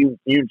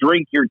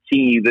drink your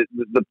tea,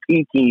 the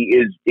pinky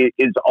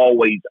is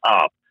always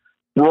up.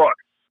 Brooks.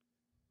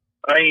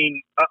 I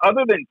mean,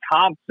 other than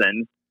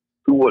Thompson,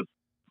 who was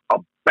a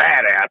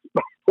badass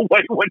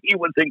when he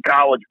was in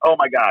college, oh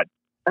my God,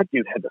 that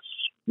dude had the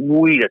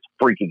sweetest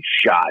freaking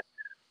shot.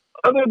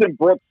 Other than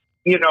Brooks,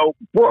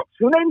 Brooks,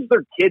 who names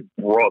their kid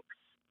Brooks?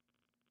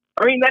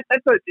 I mean, that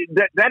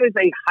is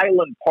a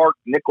Highland Park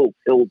Nichols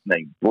Hills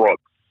name,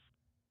 Brooks.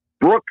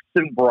 Brooks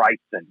and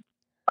Bryson.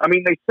 I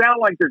mean, they sound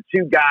like they're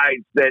two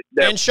guys that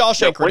and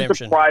Shawshank went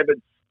Redemption. to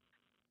private.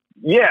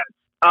 Yes,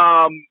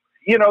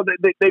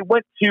 they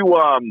went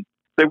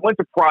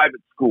to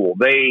private school.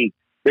 They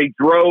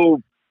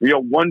drove.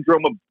 One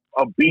drove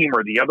a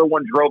Beamer, the other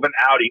one drove an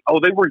Audi. Oh,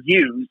 they were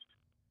used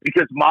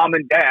because mom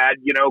and dad,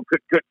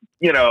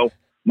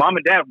 mom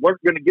and dad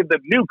weren't going to give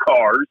them new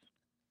cars.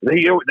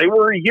 They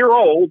were a year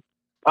old,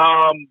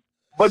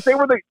 but they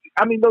were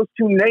those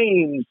two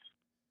names,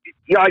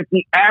 like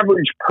the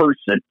average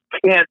person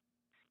can't,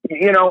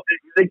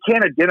 they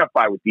can't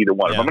identify with either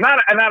one of them. And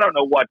I don't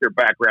know what their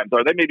backgrounds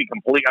are. They may be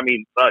complete. I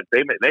mean,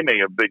 they may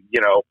have been,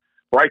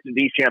 Bryon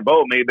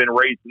DeChambeau may have been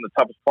raised in the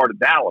toughest part of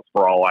Dallas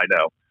for all I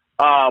know.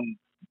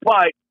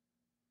 But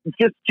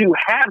just to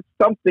have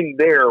something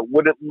there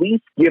would at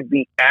least give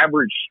the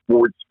average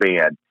sports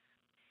fan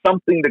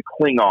something to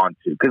cling on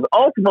to. Because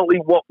ultimately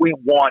what we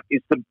want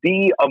is to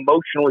be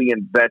emotionally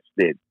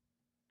invested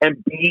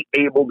and be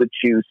able to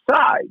choose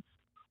sides,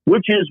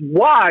 which is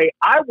why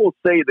I will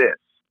say this,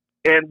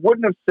 and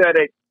wouldn't have said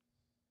it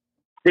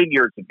 10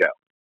 years ago.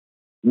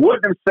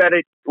 Wouldn't have said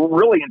it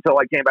really until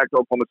I came back to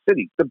Oklahoma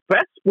City. The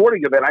best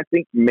sporting event I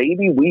think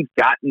maybe we've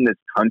got in this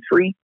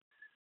country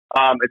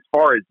As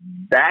far as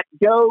that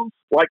goes,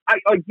 like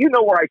you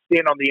know where I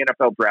stand on the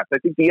NFL draft. I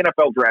think the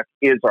NFL draft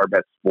is our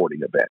best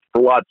sporting event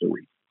for lots of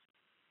reasons.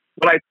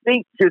 But I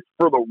think just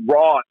for the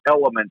raw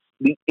elements,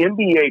 the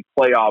NBA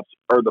playoffs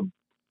are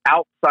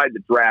outside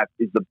the draft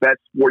is the best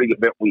sporting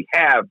event we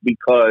have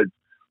because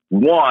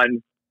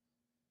one,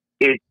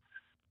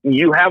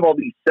 you have all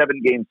these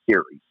 7-game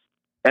series.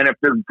 And if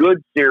they're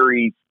good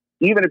series,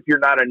 even if you're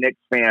not a Knicks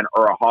fan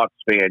or a Hawks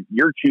fan,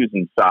 you're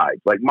choosing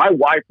sides. Like my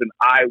wife and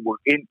I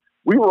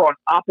we were on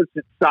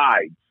opposite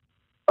sides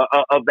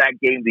of that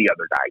game the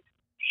other night.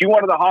 She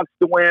wanted the Hawks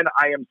to win.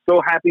 I am so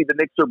happy the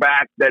Knicks are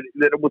back that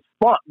it was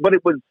fun, but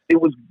it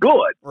was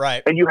good.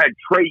 Right. And you had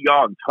Trae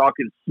Young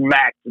talking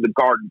smack to the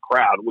Garden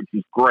crowd, which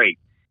is great.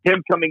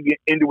 Him coming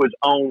into his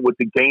own with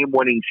the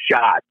game-winning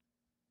shot.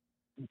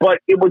 But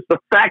it was the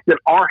fact that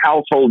our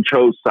household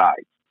chose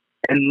sides.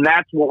 And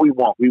that's what we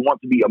want. We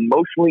want to be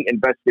emotionally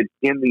invested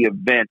in the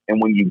event.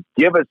 And when you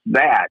give us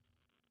that,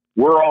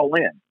 we're all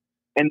in.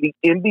 And the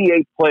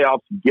NBA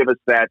playoffs give us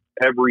that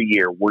every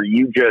year where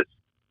you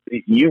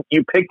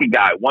pick a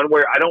guy, one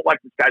where I don't like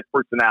this guy's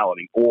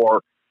personality,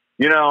 or,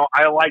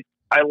 I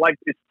like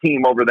this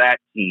team over that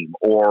team,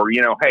 or,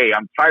 hey,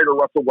 I'm tired of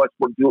Russell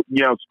Westbrook,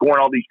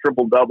 scoring all these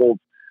triple doubles.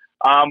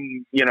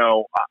 I'm going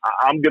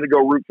to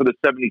go root for the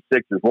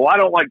 76ers. Well, I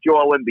don't like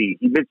Joel Embiid.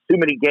 He missed too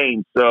many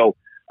games, so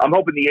I'm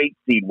hoping the 8th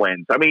seed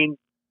wins. I mean,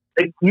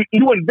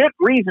 you invent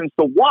reasons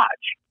to watch.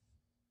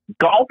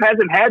 Golf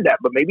hasn't had that,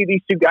 but maybe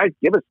these two guys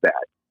give us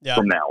that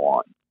from now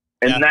on.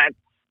 And that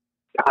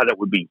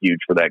would be huge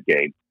for that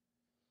game.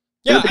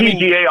 Yeah, the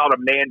PGA ought to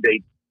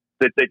mandate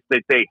that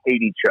they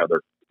hate each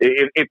other.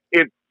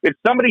 If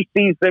somebody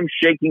sees them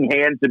shaking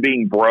hands and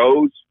being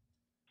bros,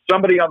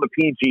 somebody on the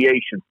PGA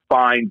should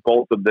find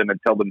both of them and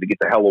tell them to get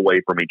the hell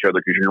away from each other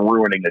because you're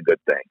ruining a good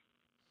thing.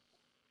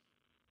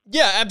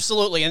 Yeah,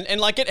 absolutely. And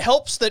like, it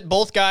helps that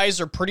both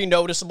guys are pretty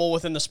noticeable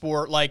within the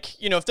sport.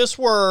 Like, if this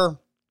were,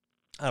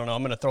 I don't know,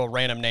 I'm going to throw a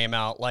random name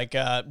out, like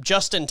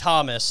Justin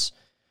Thomas.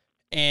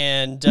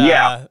 And,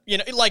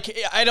 like,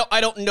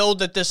 I don't know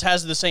that this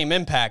has the same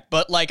impact,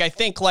 but like, I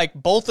think like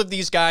both of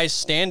these guys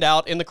stand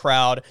out in the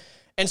crowd.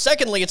 And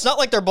secondly, it's not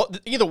like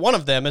either one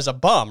of them is a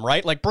bum,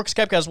 right? Like Brooks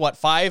Koepka has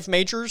 5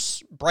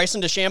 majors.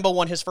 Bryon DeChambeau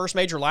won his first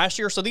major last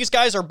year. So these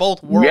guys are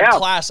both world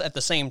class at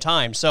the same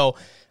time. So,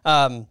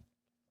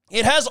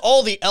 it has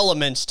all the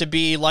elements to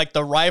be like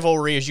the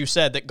rivalry, as you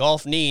said, that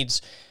golf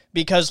needs.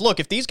 Because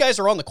look, if these guys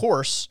are on the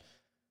course,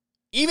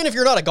 even if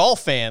you're not a golf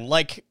fan,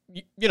 like,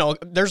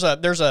 there's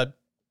a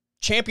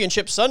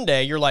championship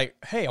Sunday, you're like,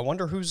 hey, I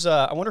wonder who's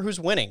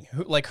winning.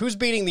 Who's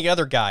beating the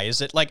other guy? Is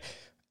it like,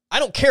 I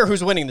don't care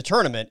who's winning the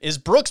tournament. Is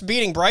Brooks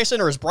beating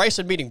Bryson or is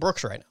Bryson beating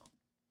Brooks right now?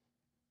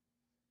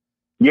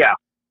 Yeah,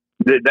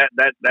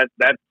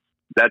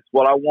 that's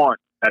what I want.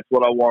 That's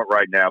what I want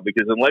right now,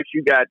 because unless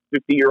you got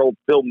 50-year-old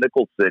Phil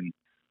Mickelson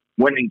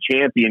winning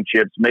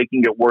championships,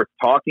 making it worth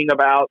talking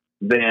about,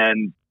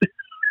 then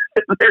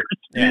there's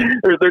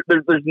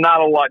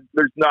not a lot.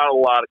 There's not a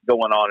lot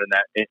going on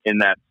in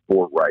that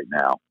sport right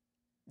now.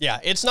 Yeah,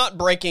 it's not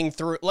breaking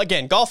through.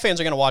 Again, golf fans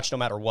are going to watch no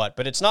matter what,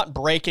 but it's not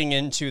breaking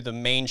into the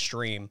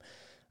mainstream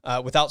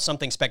without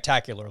something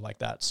spectacular like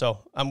that.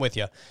 So I'm with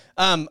you.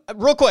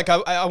 Real quick,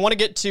 I want to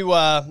get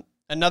to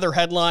another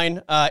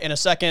headline in a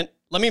second.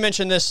 Let me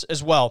mention this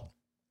as well.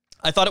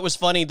 I thought it was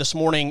funny this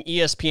morning,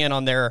 ESPN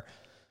on their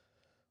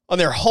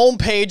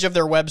homepage of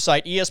their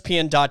website,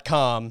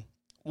 ESPN.com,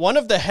 one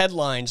of the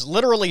headlines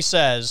literally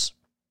says,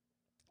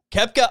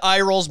 Koepka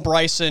eye rolls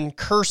Bryson,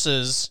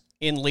 curses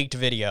in leaked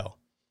video.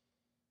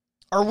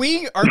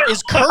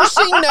 Is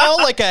cursing now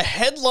like a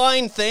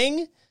headline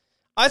thing?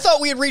 I thought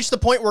we had reached the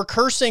point where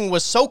cursing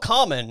was so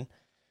common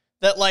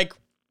that like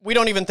we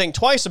don't even think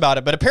twice about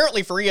it. But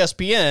apparently for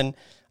ESPN,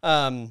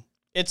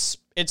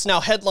 it's now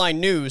headline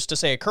news to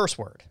say a curse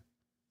word.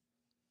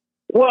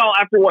 Well,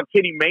 after what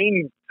Kitty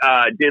Mayne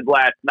did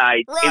last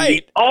night, right, in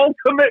the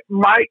ultimate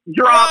mic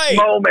drop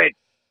moment,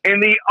 in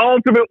the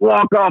ultimate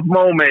walk-off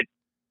moment,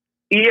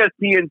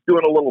 ESPN's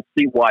doing a little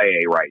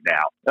CYA right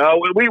now.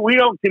 We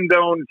don't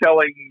condone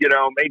telling,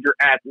 major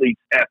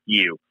athletes F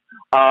you.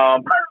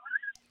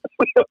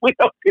 We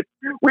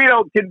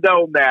don't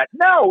condone that.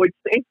 No,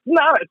 it's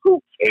not.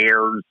 Who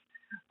cares?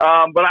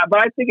 But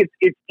I think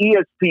it's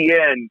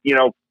ESPN,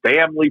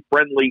 family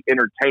friendly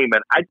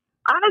entertainment. I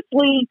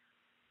honestly,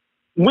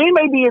 we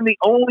may be in the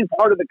only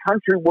part of the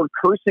country where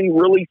cursing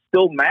really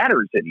still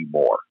matters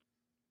anymore.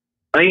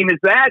 Is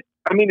that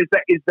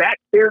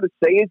fair to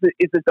say? Is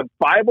it the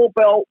Bible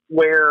Belt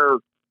where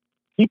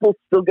people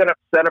still get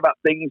upset about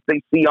things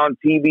they see on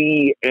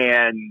TV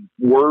and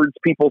words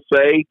people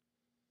say?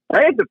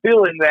 I have the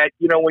feeling that,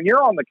 when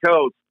you're on the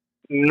coast,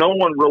 no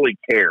one really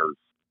cares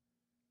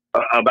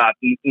about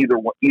either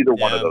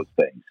one of those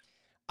things.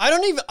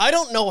 I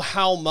don't know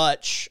how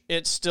much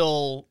it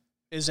still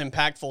is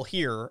impactful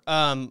here.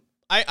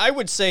 I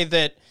would say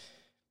that,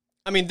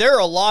 there are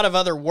a lot of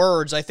other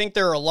words. I think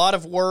there are a lot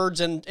of words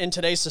in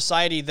today's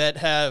society that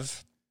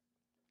have,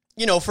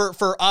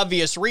 for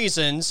obvious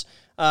reasons,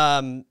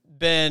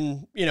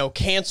 been,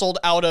 canceled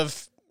out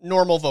of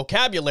normal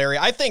vocabulary.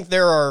 I think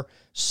there are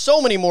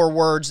so many more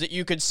words that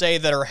you could say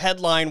that are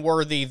headline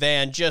worthy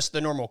than just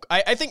the normal.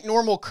 I think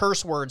normal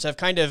curse words have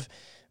kind of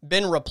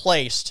been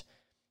replaced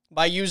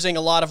by using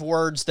a lot of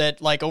words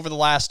that, like, over the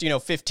last,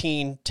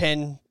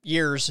 10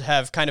 years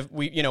have kind of,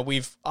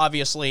 we've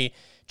obviously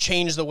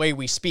changed the way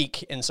we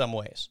speak in some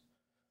ways.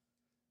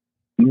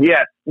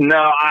 Yes. No,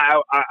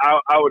 I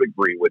would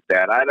agree with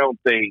that. I don't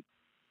think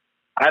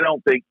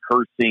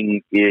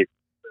cursing is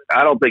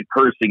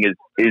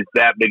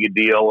that big a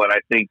deal. And I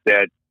think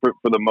that for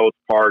the most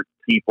part,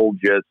 people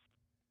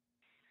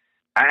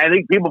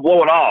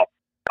blow it off.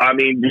 I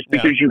mean, just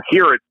because you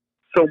hear it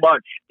so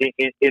much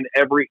in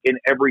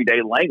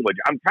everyday language.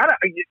 I'm kind of,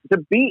 to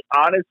be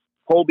honest,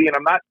 Colby, and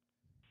I'm not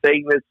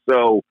saying this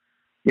so,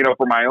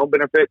 for my own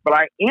benefit, but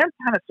I am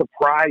kind of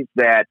surprised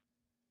that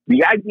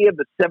the idea of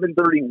the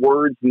 730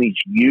 words and these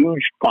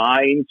huge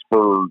fines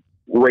for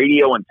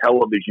radio and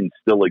television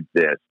still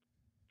exist.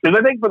 Because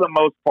I think for the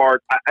most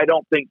part, I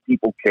don't think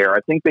people care. I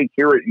think they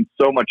hear it in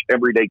so much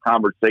everyday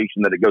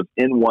conversation that it goes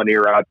in one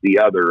ear out the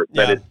other.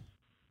 That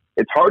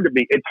it's hard to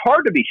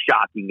be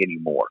shocking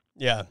anymore.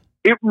 Yeah,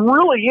 it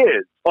really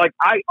is. Like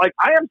I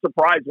am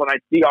surprised when I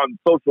see on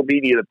social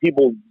media that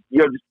people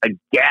just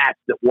aghast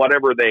at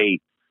whatever they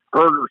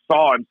heard or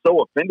saw. I'm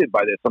so offended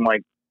by this. I'm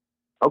like,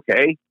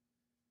 okay,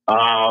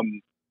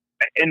 and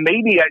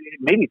maybe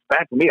it's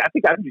back to me.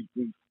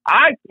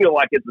 I feel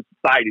like as a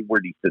society we're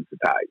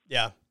desensitized.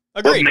 Yeah.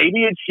 Agreed. But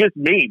maybe it's just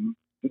me.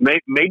 Maybe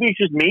it's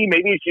just me.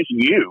 Maybe it's just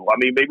you. I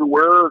mean, maybe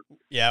we're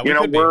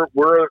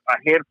a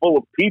handful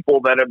of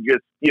people that have just,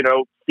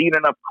 seen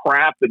enough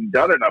crap and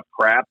done enough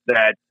crap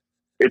that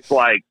it's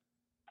like,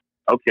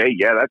 okay,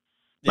 that's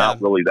not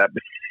really that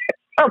big.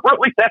 Not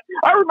really that.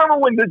 I remember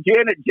when the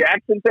Janet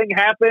Jackson thing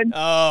happened.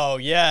 Oh,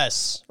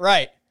 yes.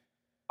 Right.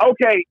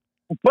 Okay.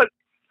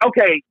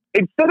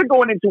 Instead of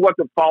going into what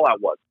the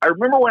fallout was, I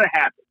remember when it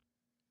happened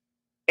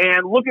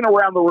and looking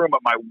around the room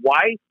at my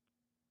wife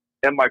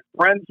and my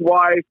friend's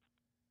wife,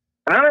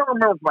 and I don't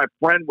remember if my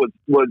friend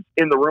was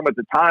in the room at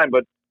the time,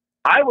 but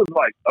I was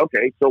like,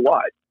 okay, so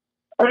what?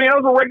 I mean, I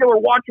was a regular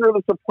watcher of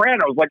The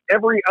Sopranos. Like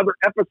every other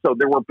episode,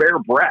 there were bare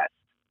breasts.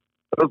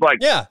 I was like,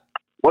 yeah,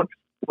 what?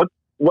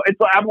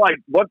 I'm like,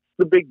 what's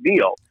the big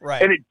deal?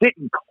 Right. And it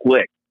didn't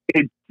click.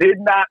 It did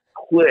not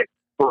click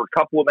for a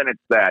couple of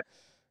minutes that,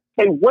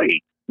 hey,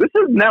 wait, this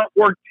is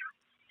network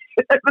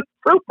at the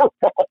Super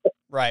Bowl.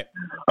 Right.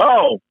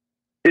 Oh,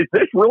 is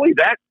this really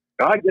that?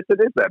 I guess it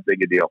is that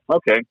big a deal.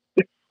 Okay.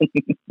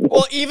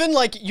 Well, even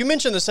like you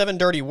mentioned the 7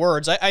 dirty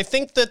words, I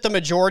think that the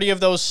majority of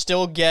those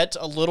still get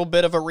a little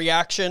bit of a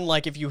reaction.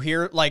 Like if you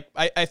hear, like,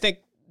 I think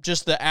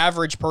just the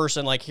average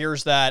person like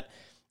hears that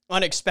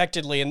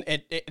unexpectedly and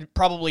it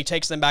probably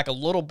takes them back a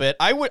little bit.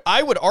 I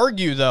would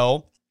argue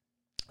though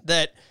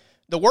that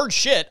the word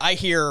shit I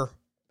hear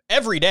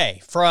every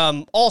day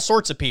from all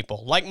sorts of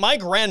people. Like my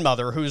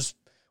grandmother, who's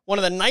one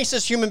of the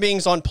nicest human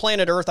beings on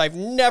planet Earth. I've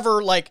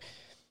never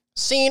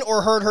seen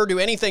or heard her do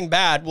anything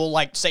bad, will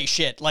say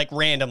shit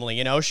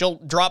randomly, she'll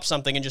drop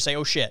something and just say,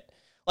 oh shit.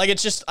 Like,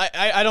 it's just,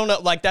 I don't know.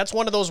 Like, that's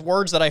one of those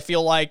words that I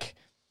feel like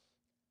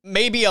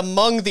maybe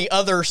among the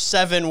other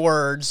 7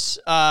 words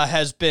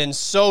has been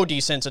so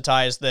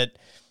desensitized that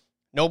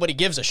nobody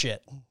gives a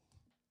shit.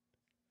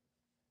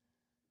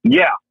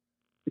 Yeah.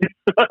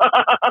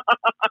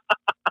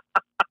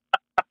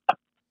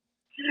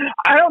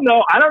 I don't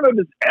know.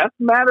 Does F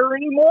matter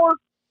anymore?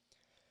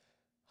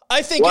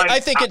 I think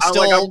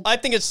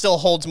it still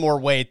holds more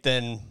weight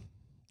than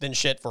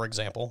shit, for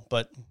example.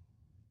 But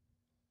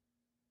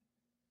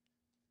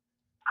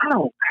I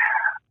don't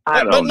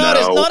but not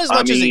know. as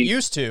much as it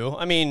used to.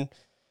 I mean,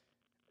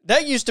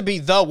 that used to be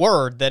the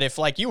word that if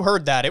you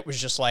heard that, it was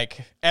just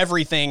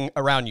everything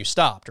around you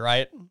stopped,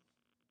 right?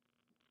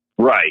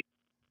 Right.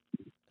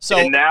 So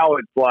and now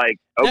it's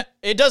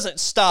it doesn't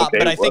stop, okay,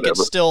 but I think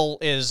whatever. it still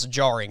is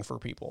jarring for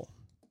people.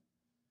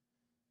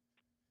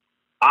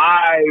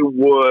 I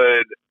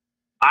would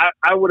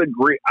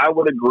agree. I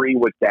would agree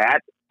with that.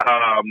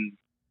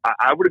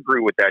 I would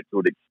agree with that to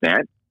an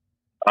extent.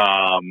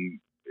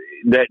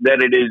 That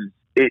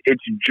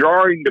it's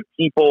jarring to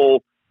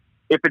people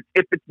if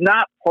it's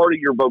not part of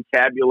your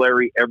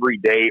vocabulary every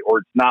day, or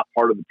it's not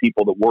part of the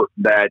people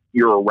that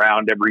you're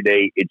around every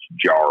day. It's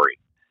jarring.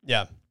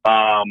 Yeah.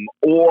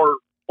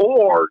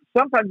 Or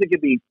sometimes it can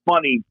be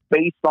funny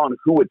based on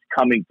who it's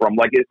coming from.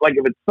 Like if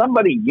it's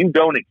somebody you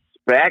don't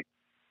expect,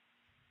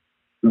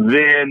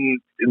 then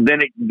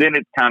it's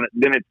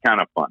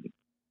kind of funny.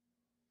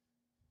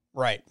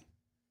 Right.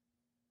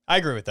 I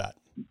agree with that.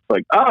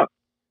 Like, oh.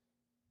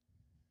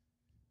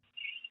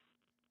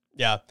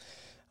 Yeah.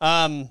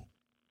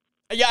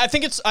 Yeah, I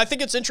think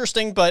it's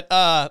interesting, but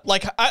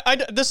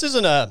this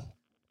isn't I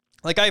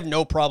have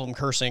no problem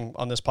cursing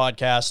on this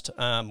podcast.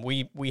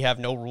 We have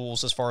no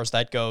rules as far as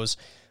that goes.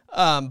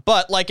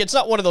 But it's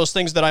not one of those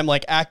things that I'm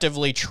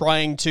actively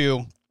trying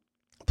to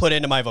put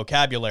into my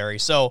vocabulary.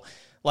 So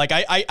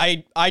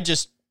I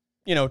just,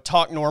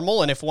 talk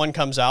normal, and if one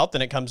comes out,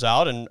 then it comes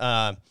out. And,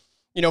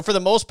 for the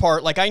most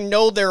part, I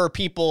know there are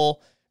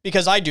people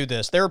because I do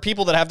this. There are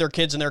people that have their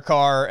kids in their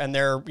car and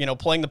they're,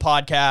 playing the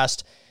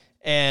podcast,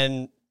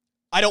 and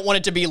I don't want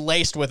it to be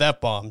laced with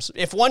F-bombs.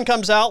 If one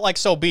comes out, like,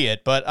 so be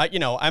it. But,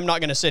 I'm not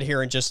going to sit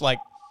here and just, like,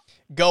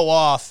 go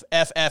off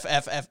F.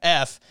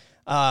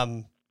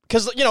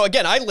 Because,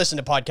 again, I listen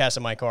to podcasts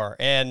in my car,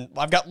 and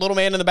I've got little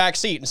man in the back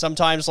seat, and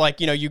sometimes, like,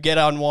 you get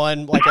on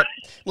one, like,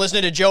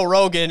 listening to Joe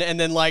Rogan, and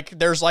then, like,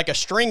 there's, like, a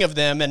string of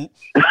them, and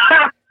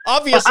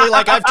obviously,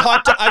 like,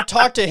 I've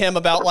talked to him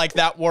about, like,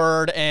 that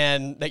word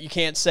and that you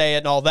can't say it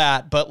and all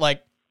that, but,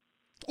 like,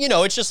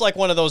 it's just, like,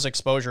 one of those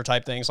exposure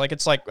type things. Like,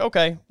 it's like,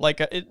 okay, like,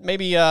 it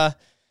maybe, coming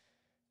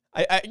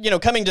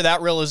to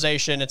that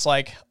realization, it's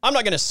like, I'm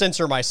not going to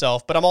censor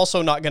myself, but I'm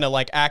also not going to,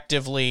 like,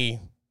 actively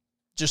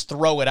just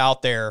throw it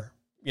out there,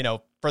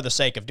 for the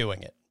sake of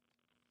doing it.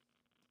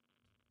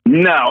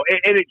 No,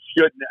 and it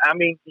shouldn't. I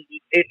mean,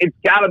 it's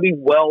got to be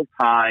well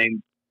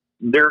timed.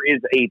 There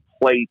is a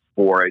place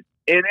for it,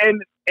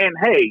 and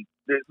hey,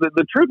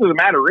 the truth of the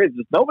matter is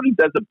nobody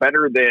does it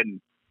better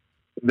than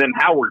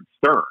Howard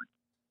Stern.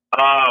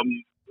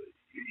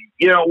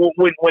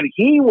 When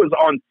he was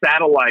on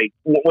satellite,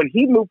 when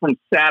he moved from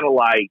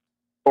satellite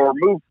or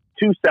moved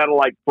to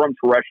satellite from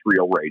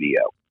terrestrial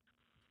radio,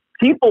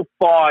 people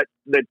thought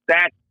that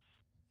that's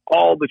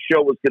all the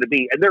show was going to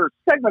be. And there are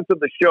segments of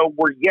the show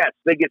where, yes,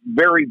 they get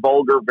very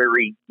vulgar,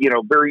 very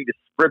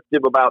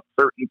descriptive about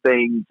certain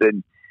things,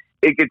 and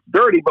it gets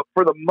dirty. But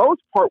for the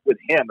most part with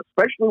him,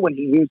 especially when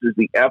he uses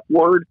the F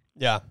word,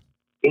 yeah,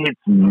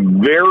 it's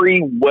very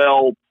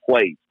well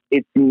placed.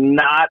 It's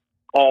not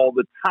all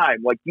the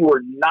time. Like, you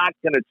are not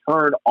going to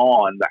turn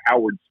on the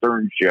Howard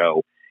Stern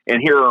show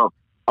and hear a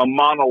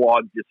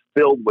monologue just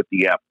filled with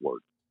the F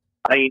word.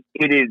 I mean,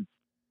 it is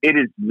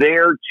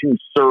there to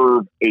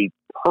serve a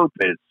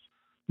purpose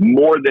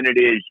more than it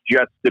is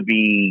just to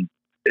be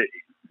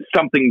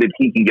something that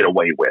he can get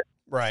away with,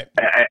 right?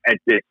 At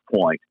this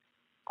point,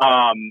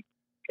 and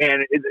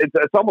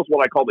it's almost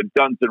what I call the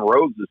Guns N'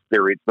 Roses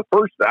theory.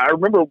 I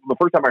remember the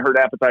first time I heard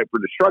 "Appetite for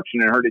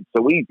Destruction" and heard "It's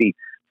So Easy."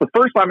 The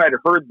first time I'd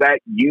heard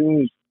that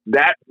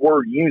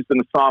word used in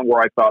a song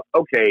where I thought,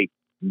 okay,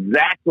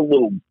 that's a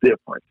little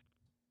different.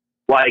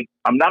 Like,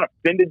 I'm not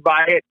offended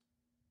by it.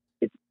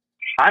 It's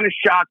kind of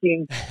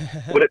shocking,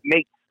 but it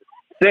makes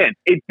sense.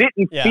 It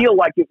didn't feel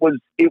like it was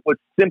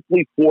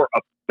simply for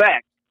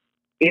effect.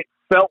 It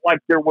felt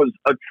like there was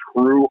a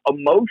true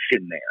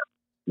emotion there.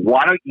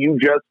 Why don't you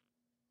just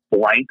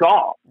blank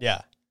off?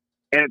 Yeah.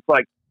 And it's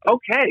like,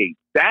 okay,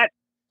 that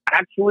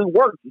actually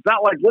works. It's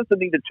not like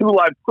listening to Two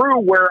Live Crew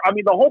where, I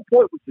mean, the whole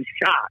point was to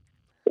shock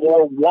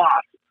or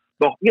wasp.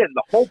 The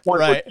whole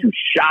point was to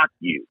shock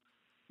you.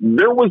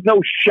 There was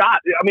no shot.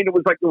 I mean, it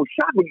was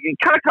shock when you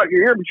kind of caught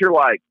your ear, but you're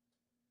like,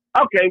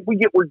 okay, we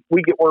get where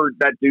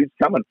that dude's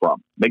coming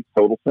from. Makes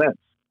total sense.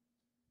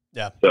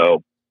 Yeah.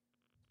 So,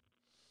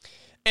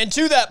 and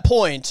to that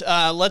point,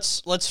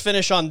 let's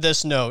finish on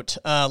this note.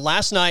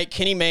 Last night,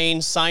 Kenny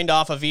Mayne signed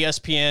off of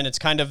ESPN. It's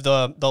kind of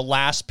the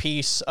last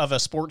piece of a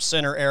Sports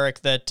Center,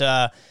 Eric,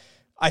 that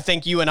I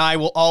think you and I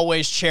will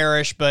always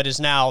cherish, but is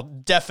now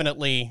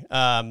definitely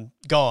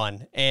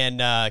gone.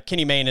 And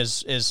Kenny Mayne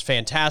is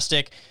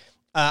fantastic.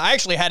 I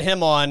actually had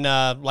him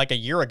on like a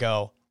year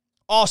ago.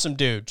 Awesome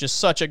dude, just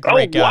such a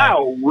great guy.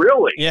 Wow,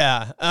 really?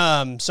 Yeah.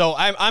 So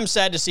I'm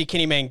sad to see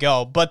Kenny Mayne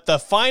go, but the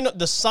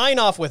sign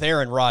off with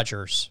Aaron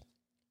Rodgers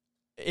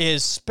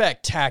is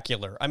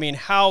spectacular. I mean,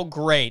 how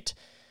great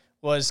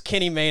was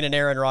Kenny Mayne and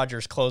Aaron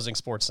Rodgers closing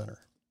Sports Center?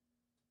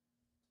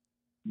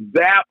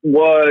 That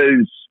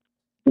was,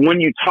 when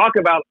you talk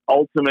about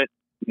ultimate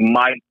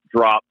mic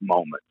drop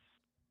moments,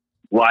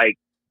 like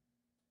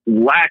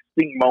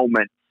lasting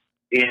moments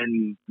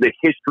in the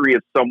history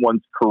of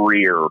someone's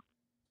career,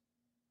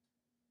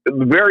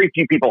 very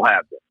few people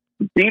have them.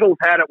 The Beatles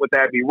had it with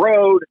Abbey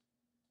Road.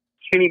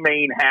 Kenny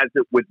Mayne has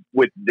it with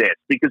this.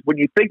 Because when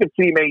you think of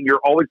Kenny Mayne, you're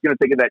always going to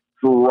think of that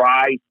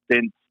dry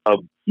sense of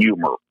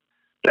humor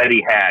that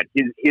he had,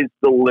 his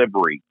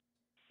delivery.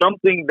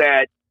 Something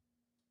that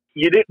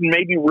you didn't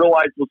maybe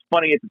realize was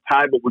funny at the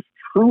time, but was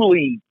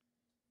truly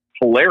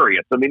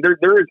hilarious. I mean, there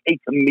is a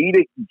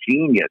comedic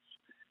genius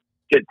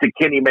to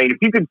Kenny Mayne. If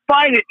you can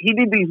find it, he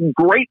did these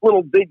great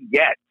little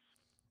vignettes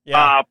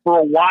for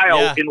a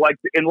while in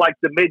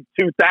the mid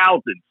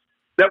 2000s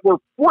that were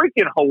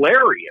freaking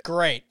hilarious.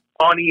 Great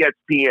on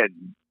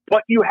ESPN.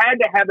 But you had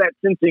to have that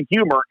sense of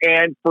humor,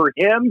 and for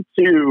him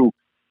to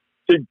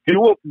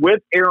do it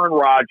with Aaron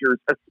Rodgers,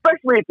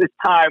 especially at this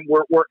time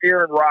where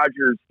Aaron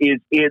Rodgers is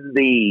in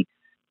the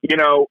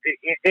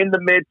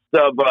midst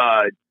of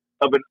an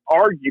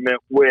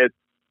argument with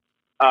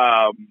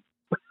an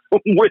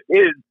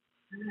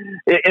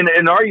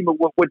argument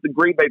with the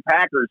Green Bay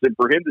Packers, and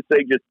for him to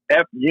say just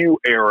F you,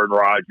 Aaron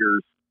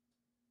Rodgers,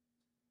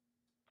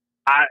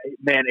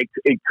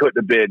 it couldn't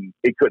have been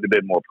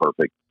more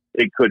perfect.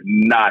 It could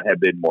not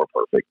have been more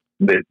perfect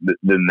than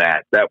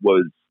that. That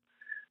was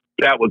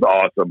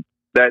awesome.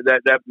 That's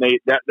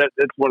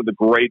one of the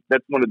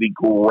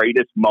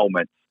greatest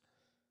moments.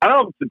 I don't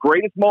know if it's the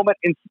greatest moment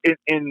in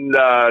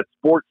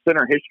Sports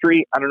Center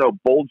history. I don't know,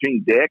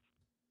 bulging dick.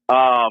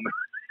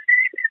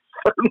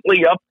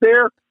 certainly up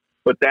there,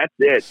 but that's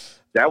it.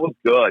 That was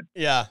good.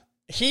 Yeah.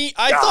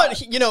 I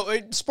thought, you know,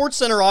 Sports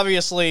Center,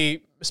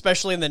 obviously,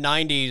 especially in the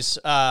 90s,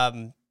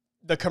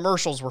 the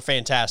commercials were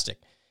fantastic.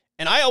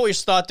 And I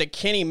always thought that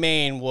Kenny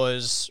Mayne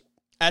was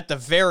at the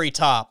very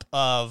top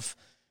of,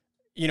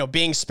 you know,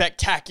 being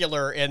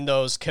spectacular in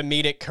those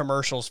comedic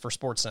commercials for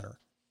Sports Center.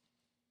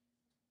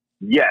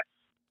 Yes.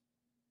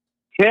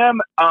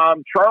 Tim,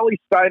 Charlie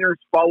Steiner's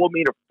Follow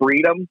Me to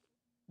Freedom.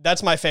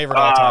 That's my favorite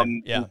all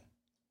time. Yeah.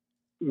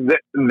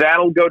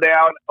 That'll go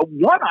down.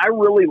 One I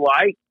really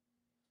like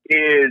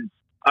is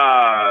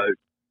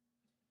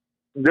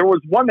there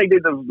was one they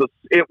did.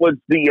 It was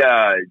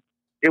the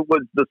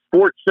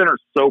Sports Center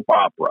soap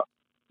opera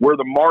where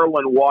the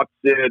Marlin walks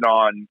in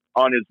on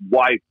his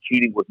wife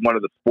cheating with one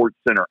of the Sports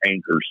Center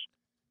anchors,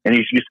 and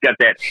he's just got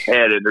that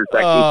head, and there's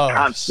that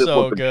constant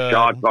look of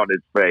shock on his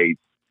face.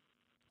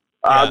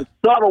 The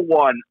subtle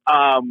one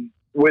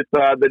with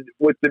the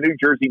New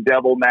Jersey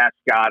Devil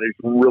mascot is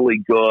really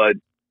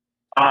good.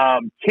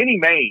 Kenny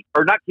Mayne,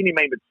 or not Kenny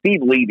Mayne, but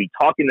Steve Levy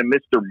talking to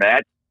Mr.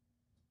 Met.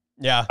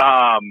 Yeah.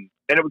 And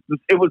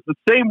it was the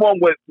same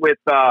one with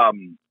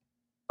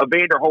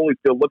Evander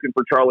Holyfield looking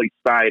for Charlie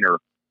Steiner,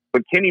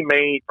 but Kenny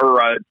Mayne or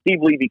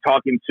Steve Levy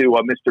talking to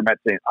Mr. Met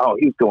saying, "Oh,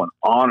 he was going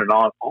on and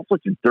on, all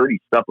sorts of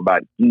dirty stuff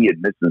about he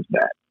and Mrs.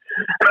 Met."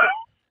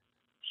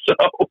 So,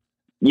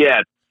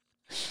 yes.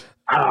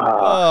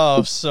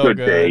 So good.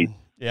 Day.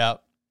 Yeah.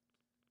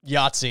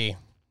 Yahtzee.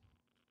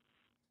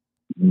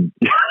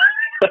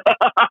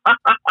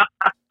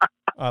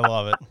 I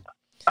love it.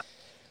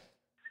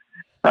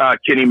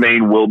 Kenny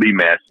Mayne will be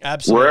missed.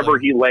 Absolutely. Wherever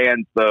he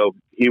lands, though,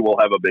 he will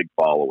have a big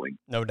following.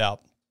 No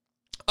doubt.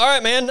 All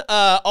right, man.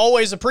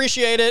 Always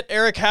appreciate it.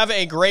 Erik, have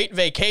a great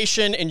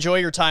vacation. Enjoy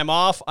your time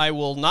off. I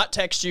will not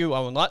text you. I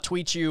will not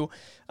tweet you.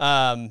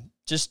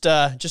 Just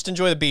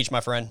enjoy the beach, my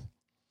friend.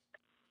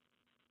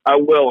 I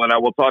will, and I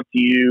will talk to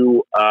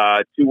you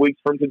 2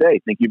 weeks from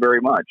today. Thank you very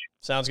much.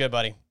 Sounds good,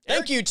 buddy.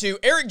 Thank you to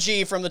Erik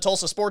Gee from the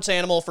Tulsa Sports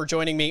Animal for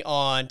joining me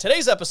on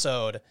today's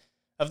episode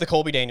of the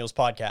Colby Daniels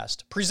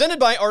podcast. Presented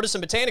by Artisan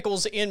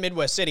Botanicals in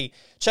Midwest City.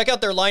 Check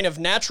out their line of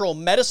natural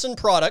medicine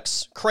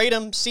products,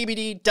 Kratom,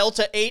 CBD,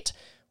 Delta 8,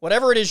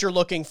 whatever it is you're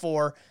looking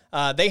for.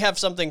 They have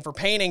something for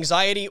pain,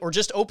 anxiety, or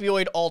just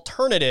opioid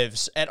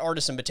alternatives at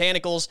Artisan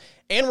Botanicals.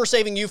 And we're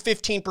saving you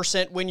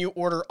 15% when you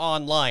order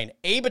online.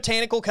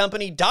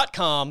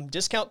 abotanicalcompany.com,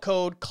 discount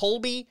code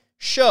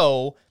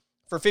ColbyShow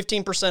for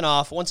 15%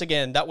 off. Once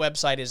again, that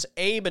website is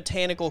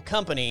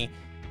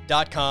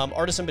abotanicalcompany.com,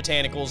 Artisan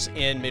Botanicals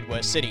in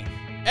Midwest City.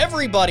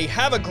 Everybody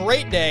have a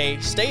great day,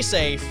 stay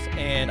safe,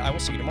 and I will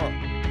see you tomorrow.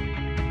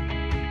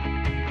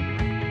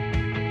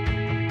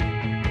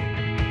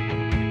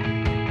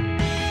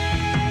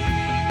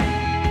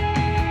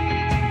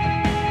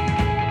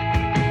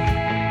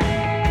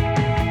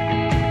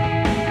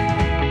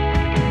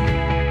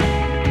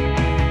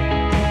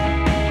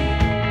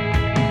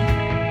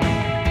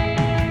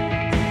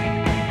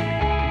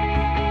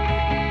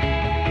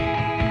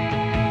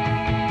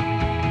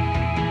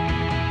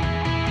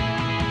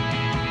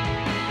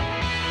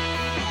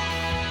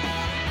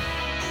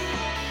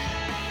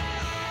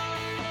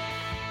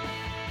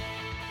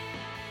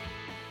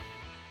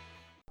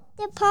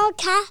 The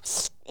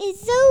podcast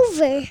is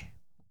over.